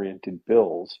transgender oriented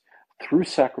bills through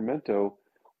Sacramento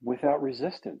without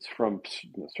resistance from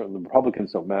certainly the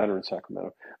Republicans. Don't matter in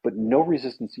Sacramento, but no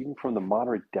resistance even from the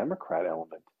moderate Democrat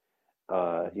element,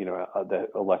 that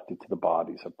elected to the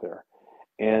bodies up there,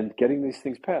 and getting these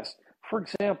things passed. For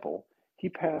example,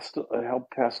 he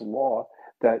helped pass a law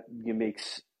that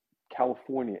makes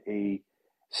California a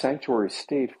sanctuary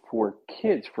state for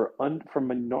kids, for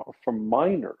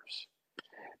minors,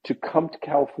 to come to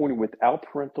California without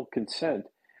parental consent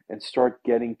and start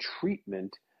getting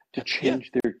treatment to change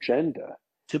their gender.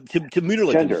 To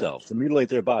mutilate themselves, to mutilate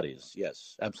their bodies.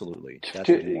 Yes, absolutely. That's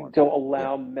what you want. To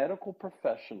allow medical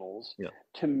professionals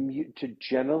to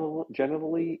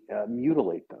genitally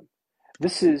mutilate them.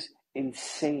 This is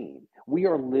insane. We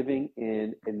are living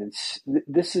in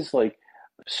this is like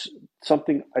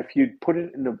something. If you put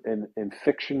it in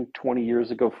fiction 20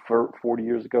 years ago, 40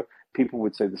 years ago, people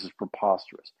would say this is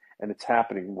preposterous, and it's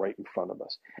happening right in front of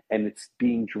us, and it's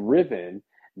being driven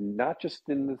not just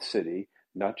in the city,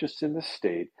 not just in the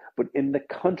state, but in the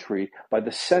country by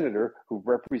the senator who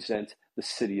represents the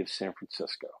city of San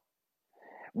Francisco.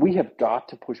 We have got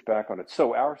to push back on it.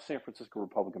 So our San Francisco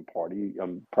Republican Party,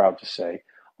 I'm proud to say,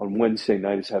 on Wednesday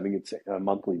night is having its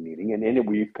monthly meeting, and in it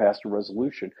we've passed a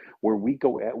resolution where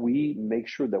we make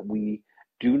sure that we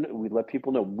let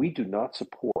people know we do not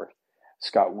support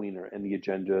Scott Wiener and the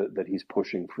agenda that he's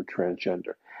pushing for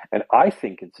transgender. And I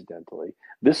think, incidentally,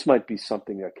 this might be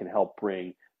something that can help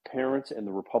bring parents and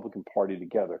the Republican Party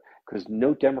together, because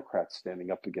no Democrat's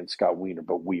standing up against Scott Wiener,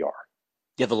 but we are.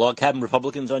 You have the log cabin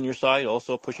Republicans on your side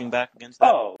also pushing back against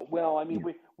that? Oh, well, I mean,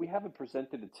 we haven't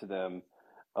presented it to them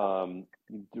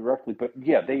directly, but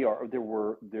yeah, they are. There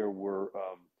were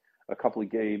a couple of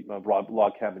gay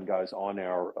log cabin guys on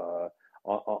our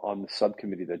on the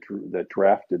subcommittee that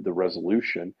drafted the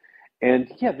resolution,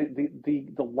 and yeah,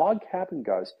 the log cabin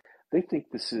guys, they think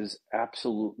this is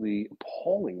absolutely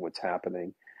appalling what's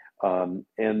happening,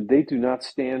 and they do not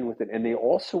stand with it, and they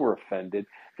also were offended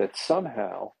that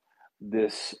somehow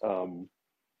this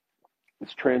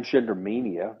this transgender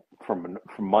mania from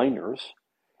minors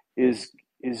is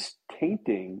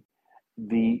tainting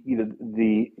the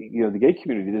gay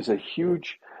community. There's a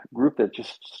huge group that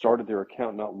just started their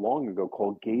account not long ago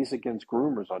called Gays Against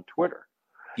Groomers on Twitter.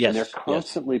 Yes, and they're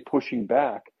constantly pushing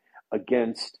back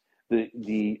against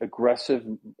the aggressive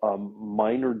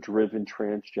minor-driven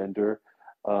transgender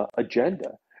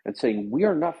agenda and saying we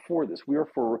are not for this. We are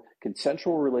for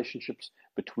consensual relationships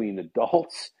between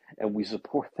adults, and we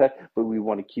support that, but we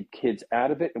want to keep kids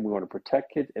out of it, and we want to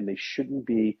protect kids, and they shouldn't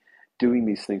be doing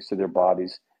these things to their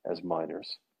bodies as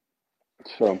minors.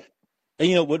 So, and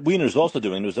you know what Wiener's also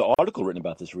doing? There was an article written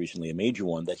about this recently, a major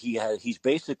one, that he's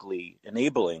basically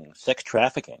enabling sex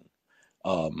trafficking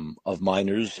of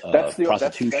minors,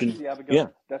 prostitution.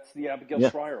 That's the Abigail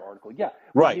Schreier article. Yeah,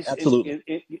 right. Absolutely.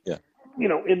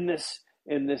 In this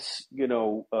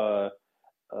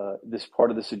this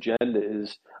part of this agenda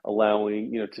is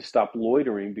allowing to stop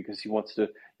loitering because he wants to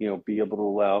be able to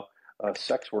allow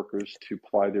sex workers to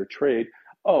ply their trade.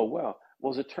 Oh wow!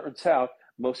 Well, as it turns out,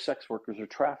 most sex workers are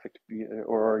trafficked,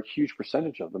 or a huge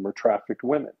percentage of them are trafficked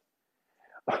women.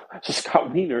 So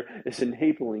Scott Wiener is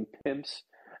enabling pimps,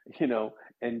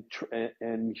 and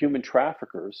human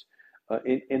traffickers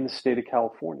in the state of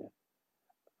California.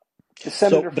 The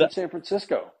senator from San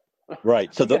Francisco.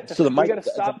 Right. So we got to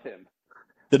stop him.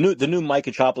 The new Mike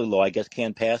Caccioppoli law, I guess,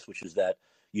 can pass, which is that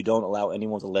you don't allow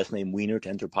anyone with the last name Wiener to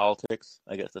enter politics.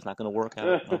 I guess that's not going to work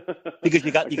out, no? Because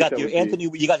you got your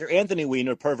Anthony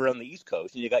Weiner, pervert on the East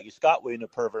Coast, and you got your Scott Wiener,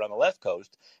 pervert on the left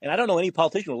coast. And I don't know any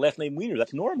politician with the last name Weiner.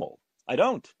 That's normal. I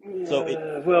don't. So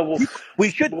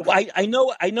we should. I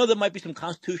know there might be some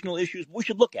constitutional issues. But we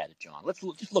should look at it, John. Let's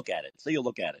just look at it. So you'll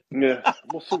look at it. Yeah,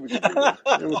 we'll see what we can do.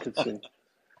 Yeah, we can see.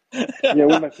 Yeah,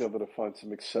 we might be able to find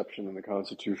some exception in the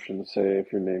Constitution to say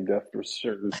if you're named after a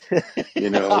certain,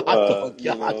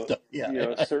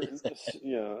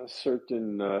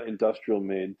 certain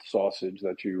industrial-made sausage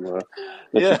that you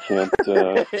can't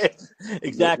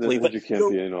exactly, but you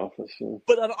can't be in office. Yeah.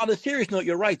 But on a serious note,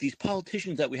 you're right. These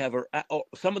politicians that we have are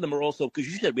some of them are also, because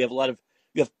you said we have a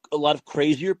lot of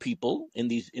crazier people in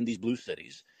these blue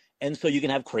cities, and so you can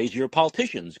have crazier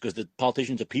politicians because the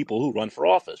politicians are people who run for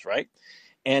office, right?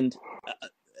 And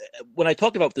when I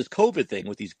talked about this COVID thing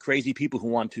with these crazy people who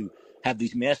want to have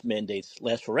these mask mandates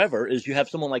last forever, is you have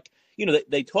someone like,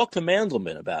 they talk to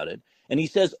Mandelman about it, and he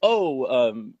says,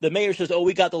 the mayor says,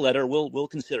 we got the letter, we'll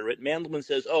consider it. Mandelman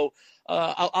says,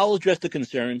 I'll address the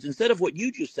concerns, instead of what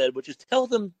you just said, which is tell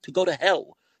them to go to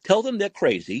hell. Tell them they're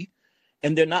crazy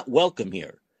and they're not welcome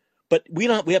here. But we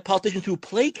have politicians who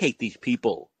placate these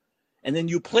people. And then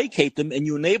you placate them and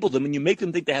you enable them and you make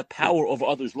them think they have power over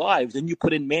others' lives. And you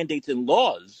put in mandates and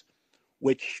laws,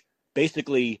 which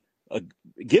basically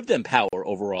give them power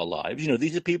over our lives.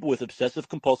 These are people with obsessive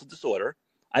compulsive disorder.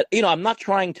 I'm not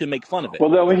trying to make fun of it.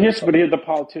 Well, here's the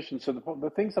politicians. So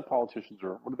the things that politicians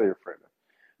are, what are they afraid of?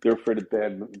 They're afraid of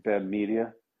bad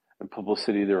media and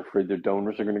publicity. They're afraid their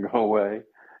donors are going to go away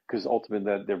because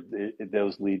ultimately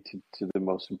those lead to the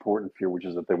most important fear, which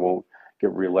is that they won't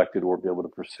get reelected or be able to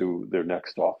pursue their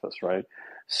next office, right?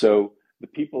 So the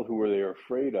people who they're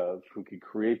afraid of, who can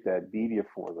create that media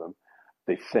for them,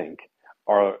 they think,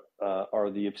 are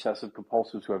the obsessive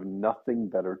compulsives who have nothing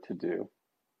better to do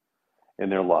in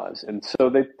their lives, and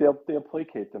so they'll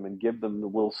placate them and give them a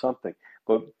little something.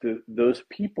 But those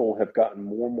people have gotten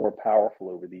more and more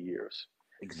powerful over the years.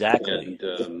 Exactly.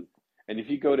 And if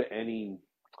you go to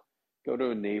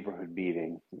a neighborhood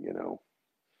meeting,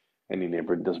 any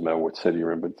neighborhood, doesn't matter what city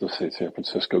you're in, but let's say San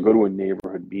Francisco, go to a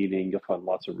neighborhood meeting, you'll find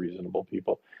lots of reasonable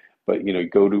people. But,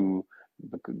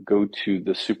 go to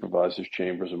the supervisors'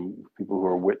 chambers and people who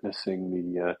are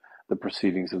witnessing the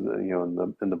proceedings of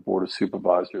in the board of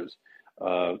supervisors,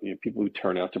 people who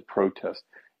turn out to protest.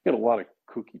 You got a lot of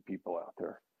kooky people out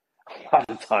there, a lot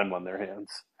of time on their hands.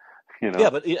 Yeah,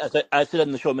 but as I said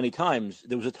on the show many times,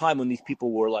 there was a time when these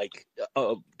people were like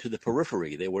to the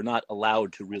periphery. They were not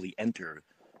allowed to really enter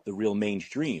the real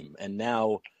mainstream, and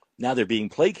now they're being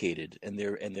placated, and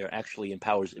they're actually in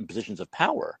positions of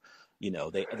power.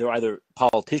 they're either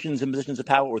politicians in positions of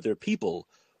power, or they're people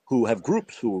who have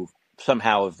groups who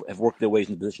somehow have worked their ways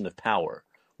into the position of power.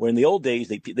 Where in the old days,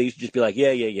 they used to just be like,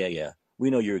 yeah, we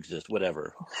know you exist,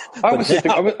 whatever. I But was at the,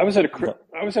 now, I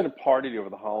was at a party over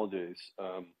the holidays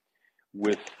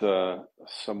with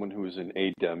someone who was an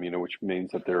ADEM, which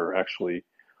means that they're actually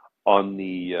on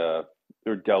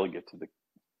they're delegate to the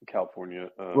California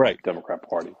right, Democrat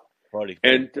Party, party.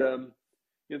 and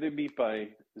they meet by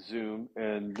Zoom,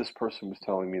 and this person was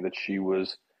telling me that she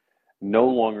was no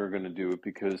longer going to do it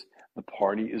because the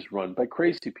party is run by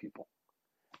crazy people.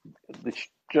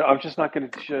 I'm just not going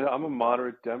to. I'm a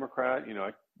moderate Democrat.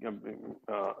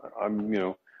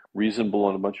 I'm reasonable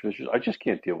on a bunch of issues. I just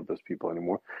can't deal with those people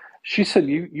anymore. She said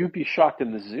you'd be shocked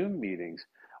in the Zoom meetings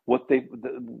what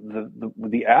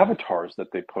the avatars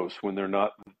that they post when they're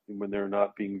not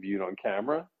being viewed on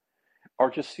camera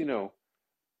are just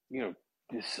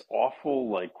this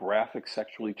awful, like, graphic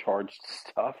sexually charged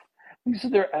stuff. These are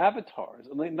their avatars,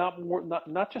 and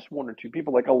not just one or two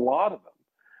people, like a lot of them.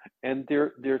 And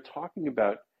they're talking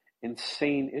about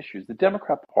insane issues. The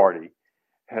Democrat Party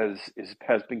has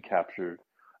been captured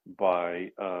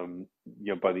by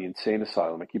by the insane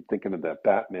asylum. I keep thinking of that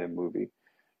Batman movie,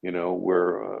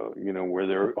 where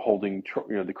they're holding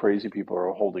the crazy people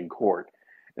are holding court,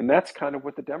 and that's kind of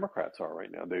what the Democrats are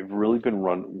right now. They've really been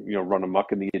run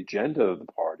amok, and the agenda of the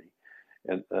party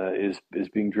and is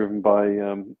being driven by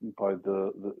the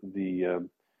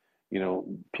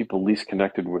people least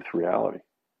connected with reality.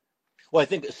 Well, I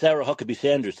think Sarah Huckabee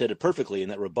Sanders said it perfectly in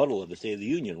that rebuttal of the State of the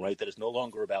Union, right? That it's no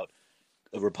longer about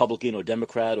a Republican or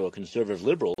Democrat or a conservative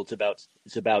liberal. It's about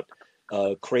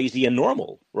crazy and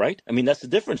normal, right? I mean, that's the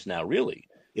difference now. Really,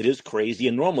 it is crazy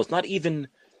and normal. It's not even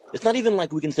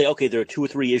like we can say, okay, there are 2 or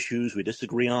 3 issues we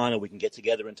disagree on, and we can get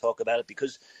together and talk about it,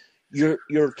 because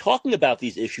you're talking about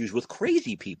these issues with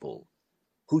crazy people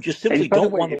who just simply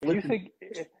don't want to listen.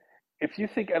 If you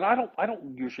think, and I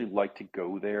don't usually like to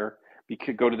go there. You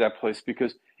could go to that place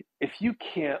because if you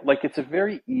can't, like, it's a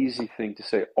very easy thing to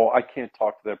say, oh, I can't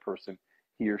talk to that person.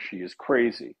 He or she is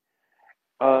crazy.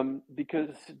 Because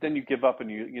then you give up and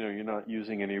you're not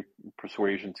using any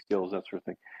persuasion skills, that sort of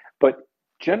thing. But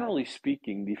generally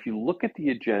speaking, if you look at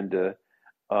the agenda,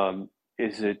 and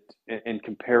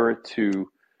compare it to,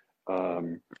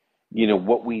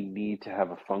 what we need to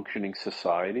have a functioning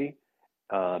society,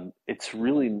 it's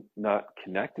really not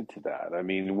connected to that. I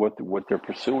mean, what they're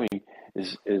pursuing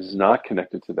is not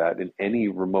connected to that in any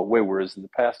remote way. Whereas in the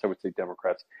past, I would say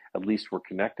Democrats at least were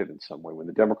connected in some way. When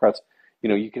the Democrats,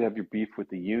 you could have your beef with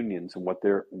the unions and what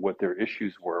their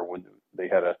issues were when they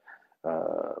had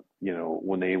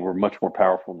when they were much more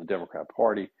powerful in the Democrat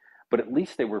Party. But at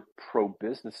least they were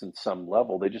pro-business in some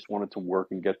level. They just wanted to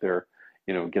work and get their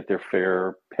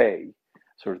fair pay.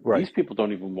 So Right. These people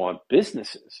don't even want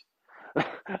businesses.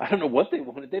 I don't know what they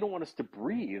wanted. They don't want us to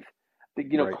breathe.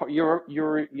 Right.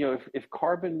 If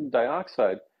carbon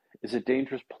dioxide is a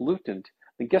dangerous pollutant,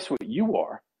 then guess what you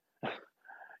are?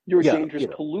 You're a dangerous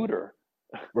polluter,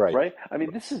 Right. right? I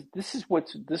mean, this is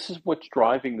what's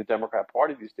driving the Democrat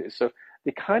Party these days. So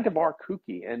they kind of are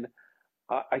kooky, and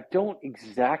I don't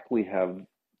exactly have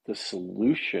the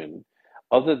solution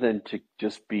other than to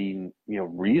just be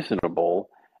reasonable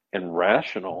and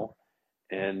rational,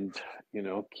 and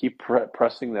keep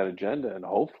pressing that agenda, and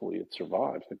hopefully it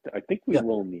survives. I think we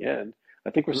will in the end. I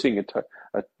think we're seeing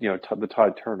the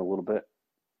tide turn a little bit.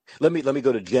 Let me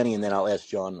go to Jenny, and then I'll ask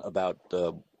John about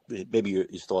maybe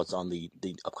his thoughts on the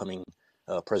upcoming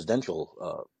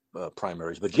presidential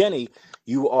primaries. But Jenny,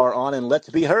 you are on, and let's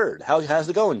be heard. How's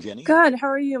it going, Jenny? Good. How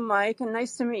are you, Mike? And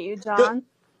nice to meet you, John.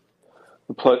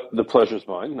 Good. The pleasure's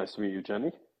mine. Nice to meet you,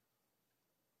 Jenny.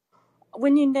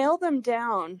 When you nail them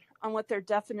down on what their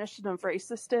definition of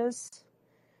racist is,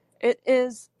 it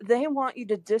is they want you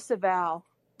to disavow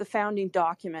the founding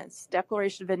documents,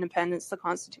 Declaration of Independence, the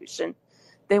Constitution.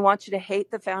 They want you to hate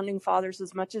the founding fathers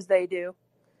as much as they do,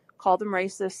 call them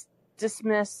racist,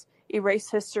 dismiss, erase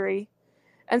history.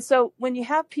 And so when you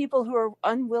have people who are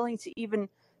unwilling to even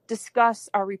discuss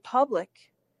our republic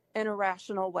in a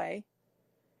rational way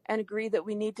and agree that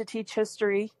we need to teach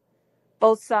history,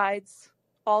 both sides,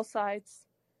 all sides,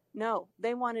 no,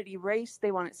 they want it erased,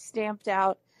 they want it stamped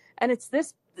out. And it's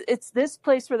this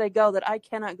place where they go that I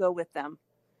cannot go with them.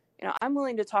 I'm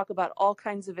willing to talk about all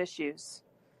kinds of issues,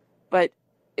 but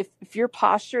if your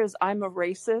posture is I'm a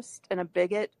racist and a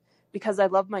bigot because I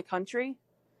love my country,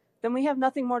 then we have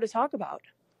nothing more to talk about.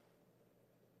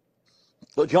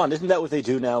 Well, John, isn't that what they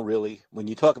do now, really? When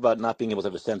you talk about not being able to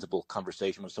have a sensible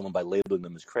conversation with someone by labeling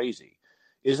them as crazy,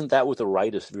 isn't that what the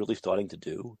right is really starting to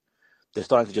do? They're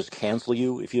starting to just cancel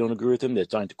you if you don't agree with them. They're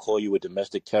starting to call you a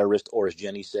domestic terrorist, or as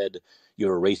Jenny said,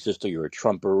 you're a racist, or you're a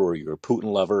Trumper, or you're a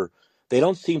Putin lover. They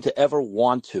don't seem to ever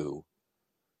want to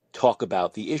talk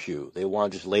about the issue. They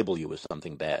want to just label you as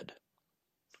something bad.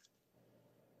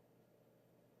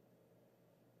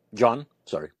 John,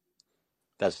 sorry,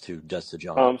 that's to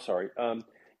John. I'm sorry.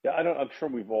 Yeah, I'm sure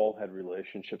we've all had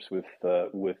relationships with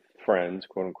friends,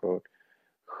 quote unquote,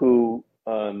 who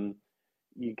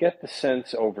you get the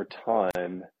sense over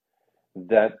time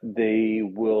that they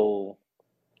will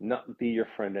not be your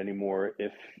friend anymore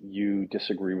if you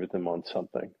disagree with them on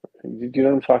something. Do you know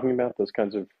what I'm talking about? Those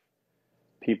kinds of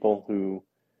people who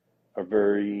are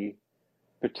very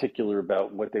particular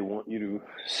about what they want you to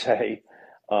say.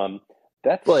 Um,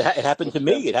 Well, it happened to that's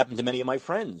me. It happened to many of my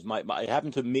friends. It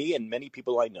happened to me and many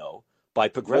people I know by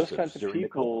those kinds progressives of during the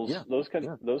COVID. people's Yeah,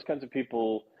 yeah. those kinds of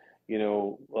people. You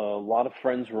know, a lot of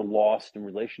friends were lost and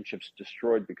relationships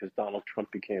destroyed because Donald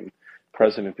Trump became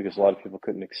president because a lot of people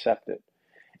couldn't accept it.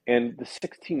 And the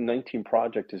 1619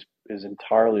 project is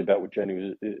entirely about what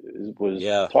Jenny was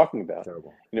Yeah, talking about.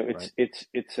 terrible. You know, Right.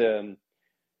 it's a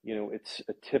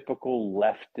typical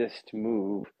leftist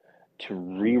move to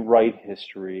rewrite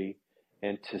history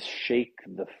and to shake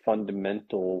the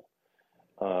fundamental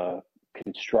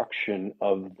construction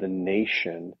of the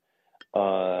nation,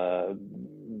 so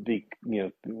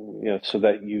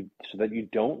that you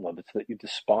don't love it, so that you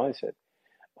despise it,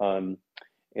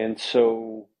 and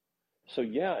so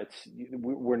yeah,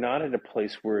 we're not in a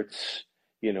place where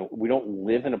we don't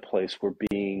live in a place where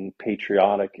being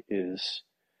patriotic is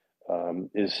an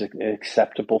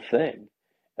acceptable thing.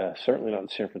 Certainly not in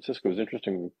San Francisco. It was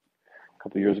interesting. A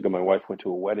couple of years ago, my wife went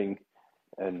to a wedding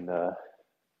and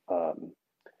um,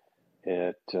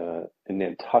 in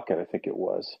Nantucket, I think it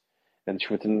was, and she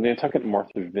went to Nantucket and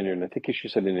Martha's Vineyard. And I think she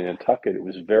said in Nantucket it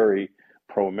was very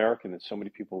pro-American, and so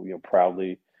many people,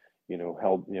 proudly,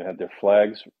 held, had their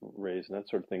flags raised and that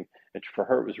sort of thing. And for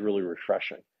her, it was really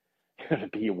refreshing to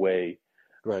be away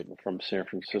Right. from San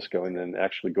Francisco and then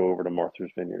actually go over to Martha's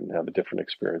Vineyard and have a different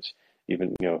experience,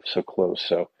 even so close.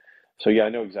 So yeah, I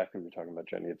know exactly what you're talking about,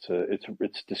 Jenny.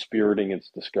 It's dispiriting, it's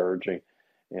discouraging,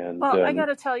 and Well, I got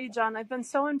to tell you, John, I've been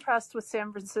so impressed with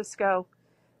San Francisco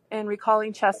and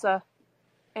recalling Chesa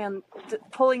and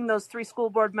pulling those 3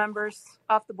 school board members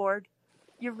off the board.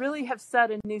 You really have set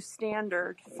a new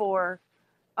standard for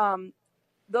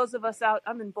those of us out.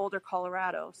 I'm in Boulder,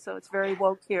 Colorado, so it's very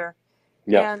woke here.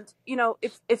 yeah, And,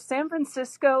 if San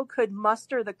Francisco could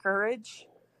muster the courage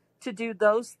to do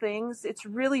those things, it's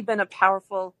really been a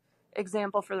powerful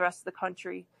example for the rest of the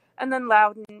country. And then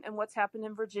Loudoun and what's happened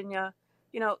in Virginia,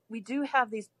 we do have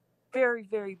these very,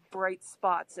 very bright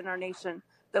spots in our nation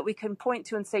that we can point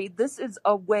to and say, this is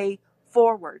a way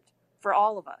forward for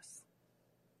all of us.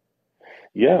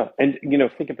 yeah, and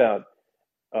think about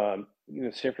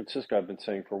San Francisco. I've been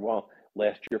saying for a while.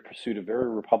 Last year, pursued a very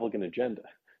Republican agenda.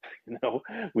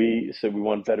 We said we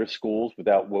want better schools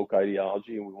without woke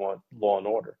ideology, and we want law and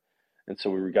order. And so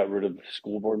we got rid of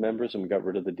school board members and we got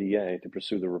rid of the DA to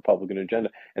pursue the Republican agenda.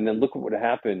 And then look at what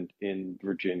happened in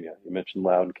Virginia. You mentioned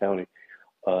Loudoun County.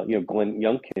 Glenn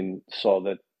Youngkin saw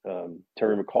that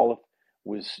Terry McAuliffe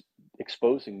was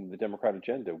exposing the Democrat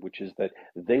agenda, which is that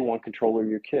they want control of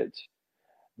your kids.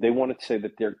 They want to say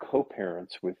that they're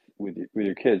co-parents with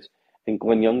your kids. And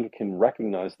Glenn Youngkin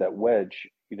recognized that wedge,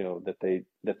 that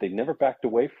they never backed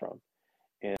away from,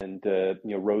 and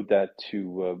rode that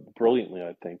to brilliantly,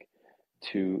 I think,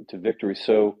 to victory.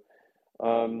 So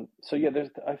yeah,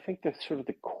 I think that's sort of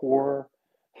the core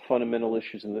fundamental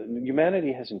issues, and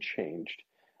humanity hasn't changed.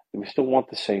 We still want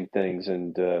the same things,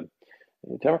 and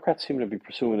Democrats seem to be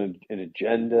pursuing an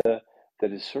agenda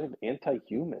that is sort of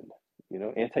anti-human,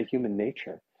 anti-human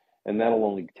nature, and that'll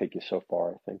only take you so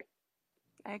far, I think.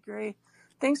 I agree.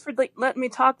 Thanks for letting me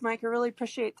talk, Mike. I really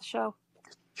appreciate the show.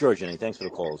 Sure, Jenny. Thanks for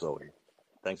the call, as always.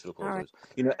 Thanks for the call, All as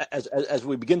right. always. As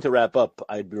we begin to wrap up,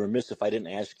 I'd be remiss if I didn't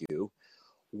ask you,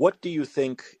 what do you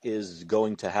think is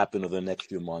going to happen over the next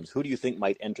few months? Who do you think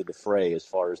might enter the fray as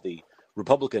far as the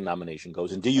Republican nomination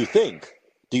goes? And do you think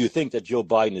that Joe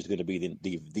Biden is going to be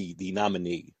the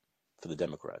nominee for the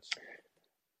Democrats?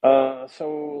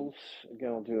 So again,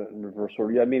 I'll do it in reverse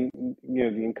order. Yeah, I mean,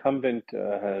 the incumbent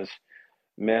has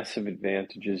massive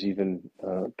advantages, even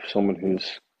someone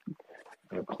who's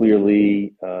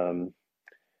clearly, in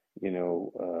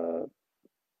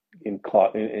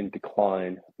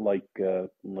decline, like Joe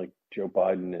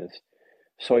Biden is.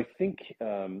 So I think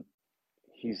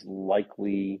he's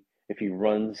likely, if he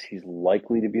runs, he's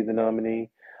likely to be the nominee,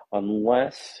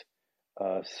 unless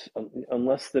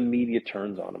unless the media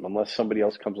turns on them, unless somebody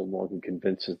else comes along who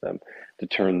convinces them to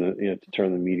turn the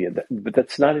media. But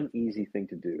that's not an easy thing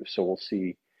to do. So we'll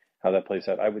see how that plays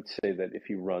out. I would say that if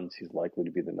he runs, he's likely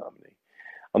to be the nominee.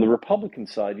 On the Republican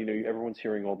side, everyone's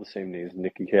hearing all the same names.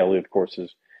 Nikki Haley, of course,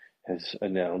 has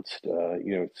announced.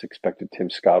 It's expected Tim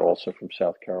Scott, also from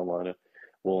South Carolina,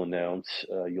 will announce.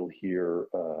 You'll hear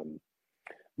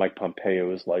Mike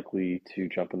Pompeo is likely to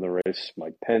jump in the race.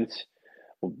 Mike Pence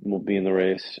will be in the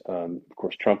race. Of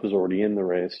course, Trump is already in the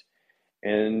race.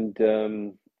 And,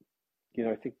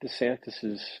 I think DeSantis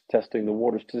is testing the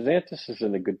waters. DeSantis is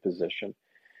in a good position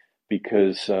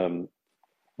because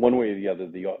one way or the other,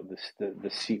 the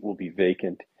seat will be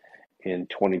vacant in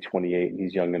 2028, and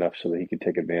he's young enough so that he can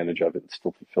take advantage of it and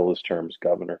still fulfill his term as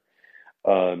governor.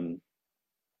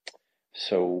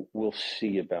 So we'll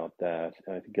see about that.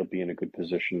 I think he'll be in a good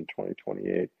position in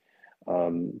 2028.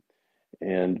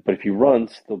 But if he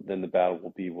runs, then the battle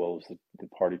will be, well, is the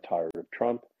party tired of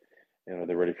Trump? And are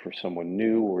they ready for someone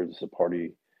new, or does the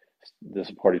party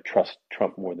trust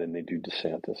Trump more than they do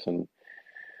DeSantis? And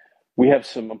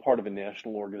I'm part of a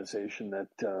national organization that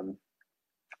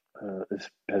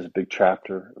has a big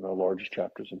chapter, and our largest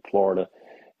chapter is in Florida.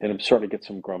 And I'm starting to get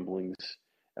some grumblings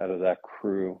out of that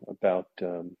crew about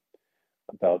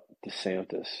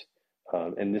DeSantis.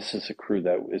 And this is a crew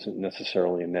that isn't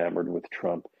necessarily enamored with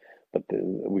Trump, but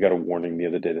we got a warning the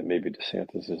other day that maybe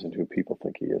DeSantis isn't who people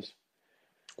think he is.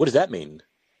 What does that mean?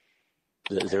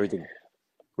 What does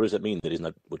that mean that he's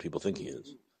not what people think he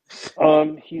is?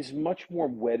 He's much more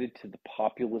wedded to the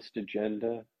populist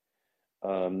agenda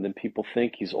than people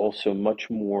think. He's also much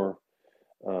more,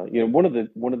 one of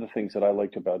the things that I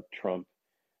liked about Trump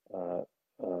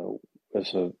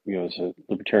as a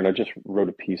libertarian. I just wrote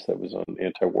a piece that was on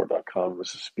antiwar.com. It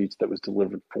was a speech that was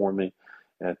delivered for me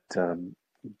at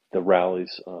the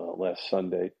rallies last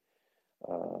Sunday.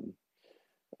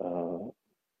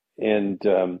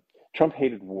 Trump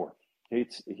hated war. He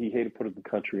hated putting the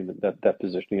country in that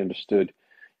position. He understood,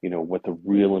 what the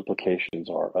real implications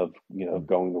are of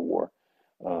going to war.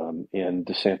 And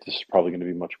DeSantis is probably going to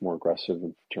be much more aggressive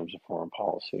in terms of foreign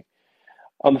policy.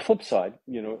 On the flip side,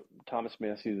 Thomas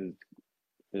Massie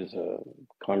is a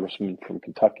congressman from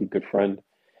Kentucky, good friend,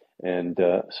 and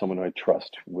someone I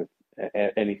trust with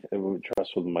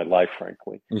with my life,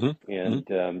 frankly. Mm-hmm.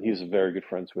 And he's very good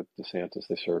friends with DeSantis.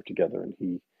 They serve together, and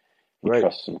he Right.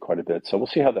 trusts him quite a bit. So we'll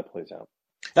see how that plays out.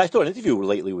 I saw an interview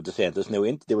lately with DeSantis,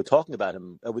 and they were talking about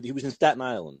him. He was in Staten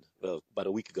Island about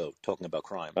a week ago, talking about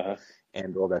crime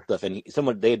and all that stuff. And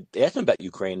they asked him about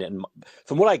Ukraine, and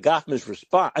from what I got from his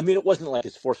response, I mean, it wasn't like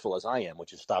as forceful as I am,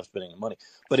 which is stop spending the money,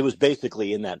 but it was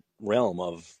basically in that realm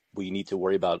of we need to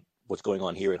worry about what's going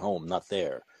on here at home, not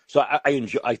there. So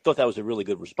I thought that was a really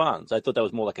good response. I thought that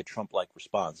was more like a Trump-like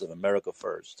response of America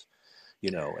first.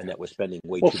 And that we're spending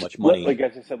way too much money. Like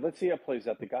as I said, let's see how it plays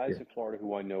out. The guys in Florida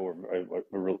who I know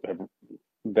have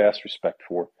vast respect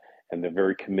for, and they're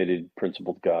very committed,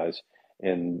 principled guys,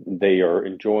 and they are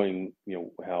enjoying,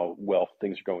 how well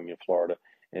things are going in Florida.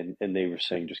 And they were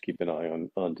saying just keep an eye on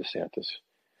DeSantis.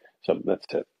 So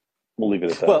that's it. We'll leave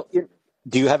it at that. Well,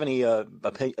 do you have any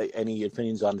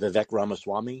opinions on Vivek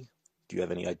Ramaswamy? Do you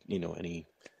have any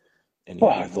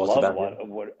thoughts about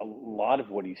a lot of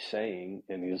what he's saying,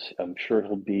 and I'm sure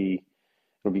it'll be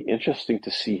interesting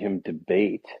to see him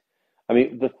debate. I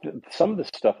mean, some of the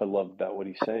stuff I love about what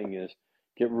he's saying is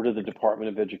get rid of the Department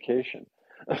of Education.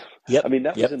 Yep. I mean,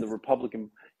 that was in the Republican.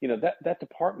 That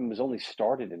department was only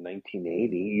started in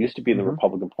 1980. It used to be in the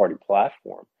Republican Party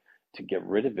platform to get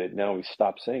rid of it. Now he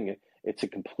stopped saying it. It's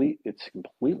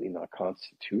completely not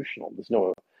constitutional. There's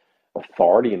no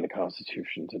authority in the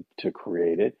Constitution to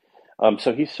create it.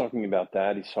 So he's talking about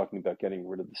that. He's talking about getting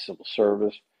rid of the civil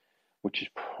service, which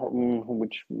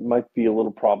might be a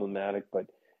little problematic, but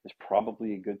is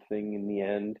probably a good thing in the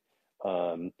end.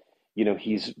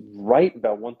 He's right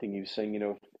about one thing. He was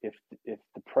saying, if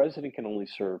the president can only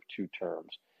serve 2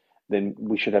 terms, then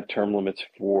we should have term limits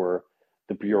for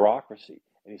the bureaucracy.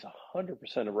 And he's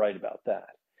 100% right about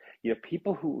that.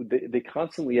 People who they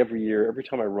constantly every year, every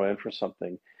time I ran for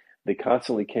something, they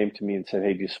constantly came to me and said,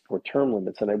 "Hey, do you support term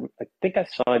limits?" And I think I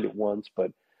signed it once,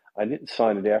 but I didn't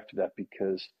sign it after that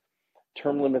because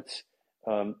term limits.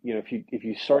 If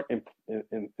you start,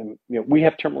 we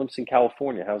have term limits in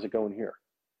California. How's it going here?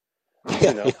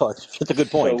 That's a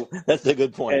good point. That's a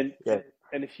good point.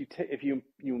 And if you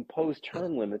impose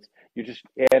term limits, you're just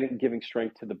giving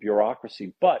strength to the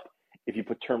bureaucracy. But if you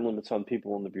put term limits on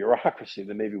people in the bureaucracy,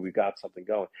 then maybe we got something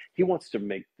going. He wants to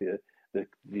make the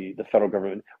federal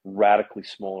government radically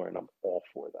smaller, and I'm all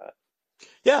for that.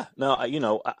 Yeah,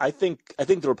 no, I think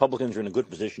the Republicans are in a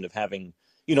good position of having,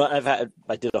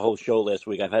 I did a whole show last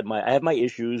week. I have my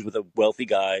issues with a wealthy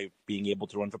guy being able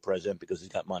to run for president because he's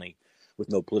got money with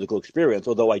no political experience.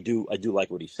 Although I do like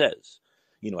what he says.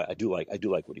 I do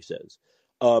like what he says.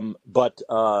 But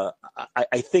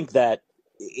I think that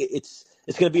it's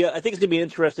going to be I think it's going to be an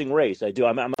interesting race. I do.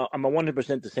 I'm a 100%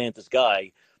 DeSantis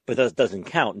guy, but that doesn't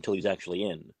count until he's actually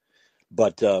in.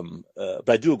 But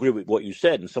I do agree with what you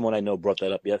said, and someone I know brought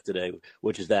that up yesterday,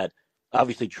 which is that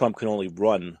obviously Trump can only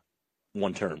run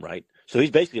one term, right? So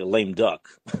he's basically a lame duck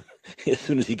as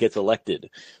soon as he gets elected.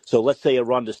 So let's say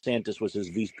Ron DeSantis was his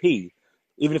VP.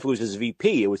 Even if it was his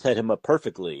VP, it would set him up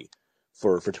perfectly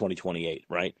for 2028,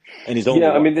 right? And he's only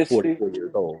 44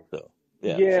 years old. So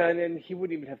yeah, and then he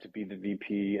wouldn't even have to be the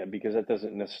VP because that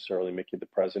doesn't necessarily make you the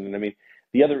president. I mean,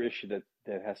 the other issue that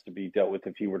has to be dealt with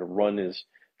if he were to run as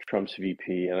Trump's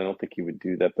VP, and I don't think he would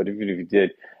do that, but even if he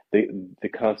did, the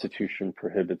Constitution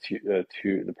prohibits to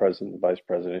the president and vice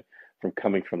president from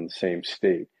coming from the same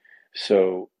state.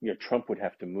 So Trump would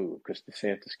have to move because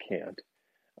DeSantis can't.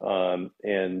 I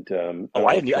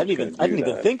didn't even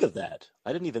think of that.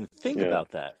 I didn't even think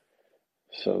about that.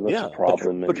 So that's a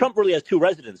problem. But Trump really has two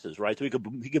residences, right? So he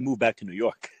could move back to New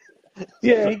York.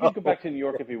 Yeah, he could go back to New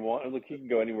York if he wants. Look, he can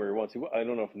go anywhere he wants. I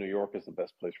don't know if New York is the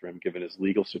best place for him, given his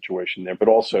legal situation there. But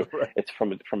also, it's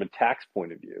from a tax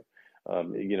point of view.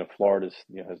 Florida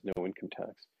has no income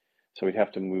tax, so he'd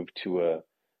have to move to a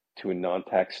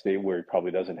non-tax state where he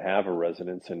probably doesn't have a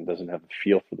residence and doesn't have a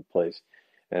feel for the place.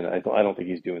 And I don't think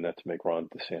he's doing that to make Ron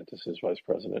DeSantis his vice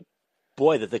president.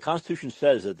 Boy, that the Constitution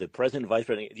says that the president and vice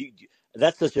president.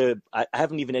 That's such a. I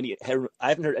haven't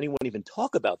heard anyone even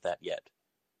talk about that yet.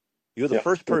 You're the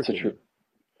first person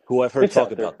who I've heard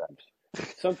talk about that.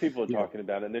 Some people are talking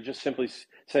about it, and they're just simply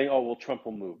saying, "Oh, well, Trump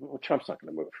will move." Well, Trump's not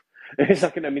going to move. He's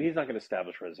not going. He's not going to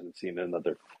establish residency in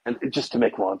another, and just to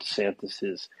make Ron DeSantis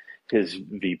his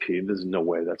VP. There's no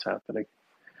way that's happening.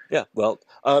 Yeah. Well,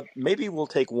 maybe we'll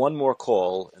take one more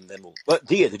call, and then we'll. But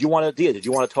Dia, did you want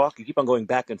to talk? You keep on going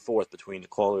back and forth between the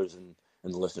callers and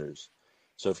the listeners.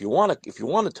 So if you want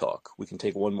to talk, we can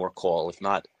take one more call. If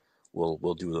not, we'll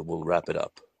wrap it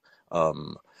up.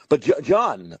 But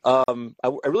John, I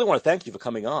really want to thank you for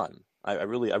coming on. I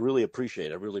really appreciate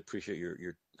it. I really appreciate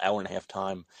your hour and a half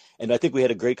time. And I think we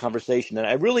had a great conversation. And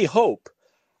I really hope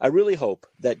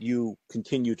that you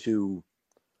continue to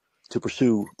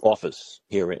pursue office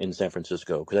here in San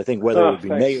Francisco. Because I think whether it would be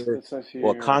mayor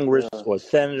or Congress or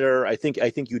senator, I think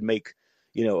you'd make,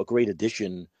 a great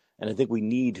addition. And I think we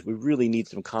really need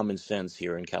some common sense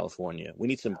here in California. We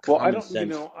need some common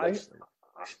sense.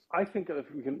 I think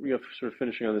if we can, sort of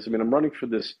finishing on this. I mean, I'm running for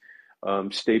this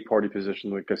state party position.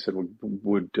 Like I said,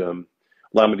 would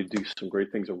allow me to do some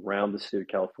great things around the state of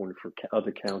California for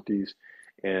other counties,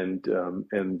 and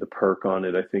the perk on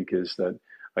it, I think, is that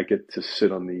I get to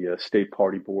sit on the state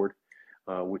party board,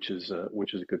 which is a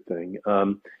good thing.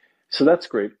 So that's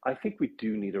great. I think we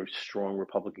do need a strong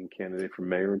Republican candidate for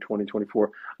mayor in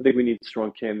 2024. I think we need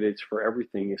strong candidates for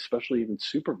everything, especially even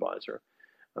supervisor.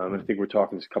 I think we're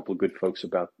talking to a couple of good folks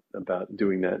about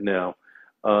doing that now.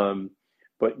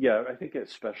 But yeah, I think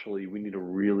especially we need a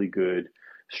really good,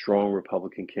 strong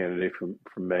Republican candidate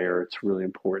for mayor. It's really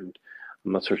important.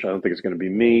 I'm not so sure. I don't think it's going to be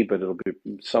me, but it'll be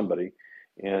somebody.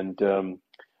 And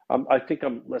I think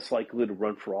I'm less likely to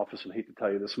run for office, and I hate to tell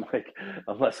you this, Mike,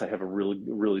 unless I have a really,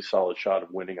 really solid shot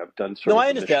of winning. I've done I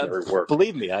understand. Work.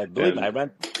 Believe me. I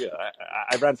ran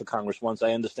for Congress once.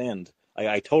 I understand.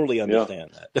 I totally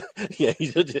understand that. Yeah,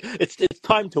 it's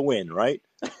time to win, right?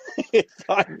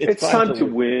 it's time to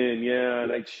win. Yeah,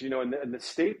 and the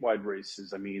statewide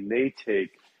races. I mean,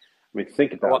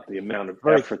 think about the amount of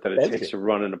effort that it takes to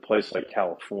run in a place like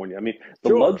California. I mean,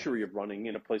 the luxury of running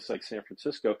in a place like San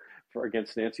Francisco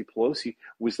against Nancy Pelosi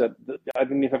was that I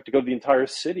didn't even have to go to the entire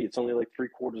city. It's only like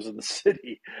 3/4 of the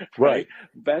city, right?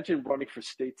 Imagine running for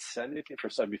state senate, for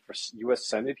U.S.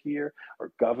 Senate here,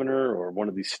 or governor, or one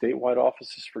of these statewide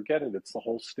offices. Forget it. It's the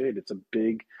whole state. It's a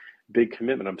big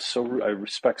commitment. I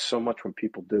respect so much when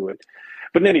people do it.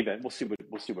 But in any event, we'll see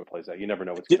what plays out. You never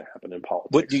know what's going to happen in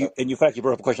politics. And in fact, you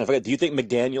brought up a question I forgot. Do you think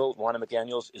Ronna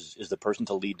McDaniel is the person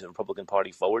to lead the Republican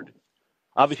Party forward?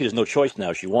 Obviously, there's no choice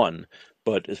now. She won,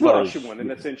 but as far as she won,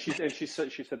 and she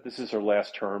said this is her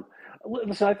last term.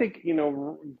 Listen, I think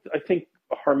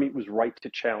Harmeet was right to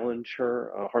challenge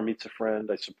her. Harmeet's a friend.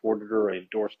 I supported her. I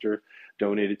endorsed her.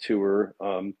 Donated to her.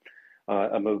 I'm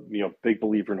a big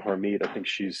believer in Harmeet. I think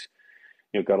she's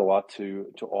got a lot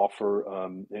to offer,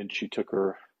 and she took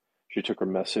her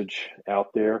message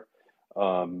out there.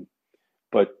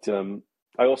 But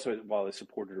I also, while I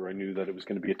supported her, I knew that it was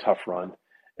going to be a tough run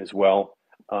as well.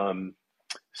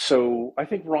 So I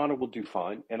think Ronna will do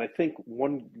fine. And I think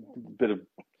one bit of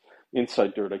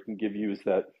inside dirt I can give you is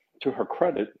that, to her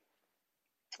credit,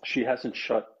 she hasn't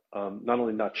not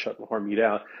only not shut Harmeet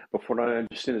out, but from what I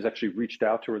understand, has actually reached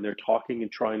out to her, and they're talking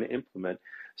and trying to implement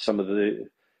some of the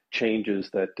changes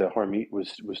that Harmeet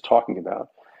was talking about.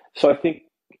 So I think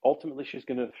ultimately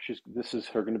this is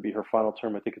going to be her final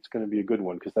term. I think it's going to be a good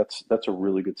one, because that's a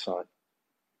really good sign.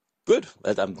 Good.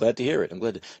 I'm glad to hear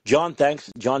it. John,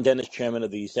 thanks. John Dennis, chairman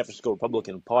of the San Francisco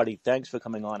Republican Party. Thanks for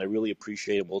coming on. I really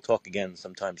appreciate it. We'll talk again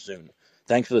sometime soon.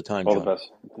 Thanks for the time, All John. the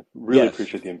best. Really Yes.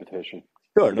 appreciate the invitation.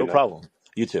 Sure, no problem.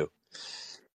 You too.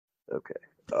 Okay.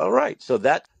 All right. So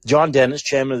that John Dennis,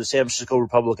 chairman of the San Francisco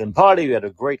Republican Party. We had a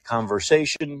great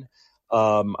conversation.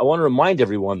 I want to remind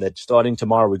everyone that starting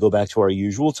tomorrow, we go back to our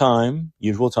usual time,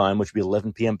 which would be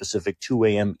 11 p.m. Pacific, 2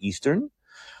 a.m. Eastern.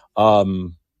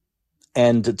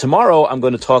 And tomorrow, I'm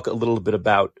going to talk a little bit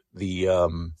about the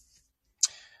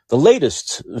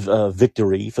latest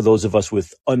victory for those of us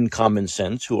with uncommon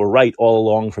sense who are right all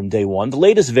along from day one. The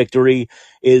latest victory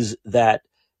is that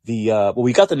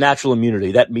we got the natural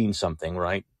immunity. That means something,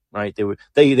 right? Right?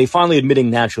 They finally admitting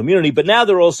natural immunity, but now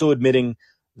they're also admitting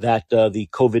that the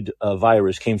COVID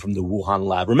virus came from the Wuhan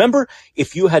lab. Remember,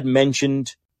 if you had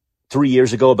mentioned 3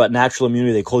 years ago about natural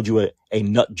immunity, they called you a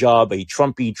nut job, a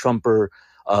Trumper,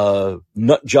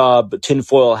 nut job,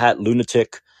 tinfoil hat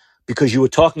lunatic, because you were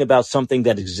talking about something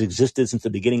that has existed since the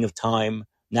beginning of time,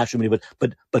 natural immunity.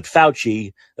 But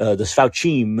Fauci, this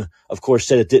Fauci'm, of course,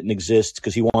 said it didn't exist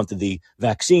because he wanted the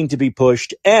vaccine to be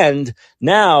pushed. And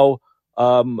now,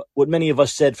 what many of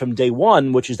us said from day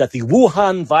one, which is that the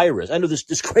Wuhan virus, I know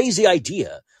this crazy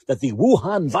idea that the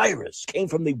Wuhan virus came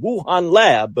from the Wuhan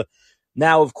lab.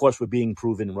 Now, of course, we're being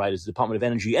proven right as the Department of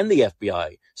Energy and the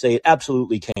FBI say it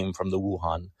absolutely came from the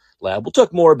Wuhan lab. We'll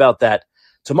talk more about that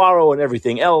tomorrow and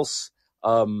everything else.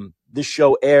 This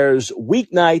show airs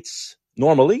weeknights,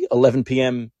 normally 11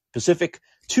 p.m. Pacific,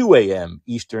 2 a.m.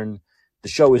 Eastern. The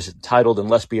show is titled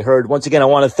Unless Be Heard. Once again, I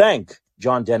want to thank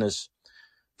John Dennis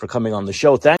for coming on the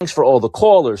show. Thanks for all the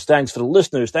callers. Thanks for the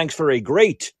listeners. Thanks for a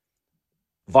great,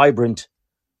 vibrant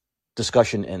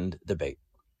discussion and debate.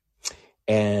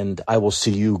 And I will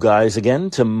see you guys again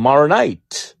tomorrow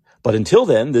night. But until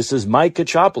then, this is Mike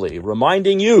Caccioppoli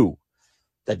reminding you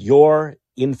that your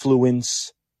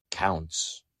influence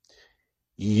counts.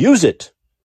 Use it.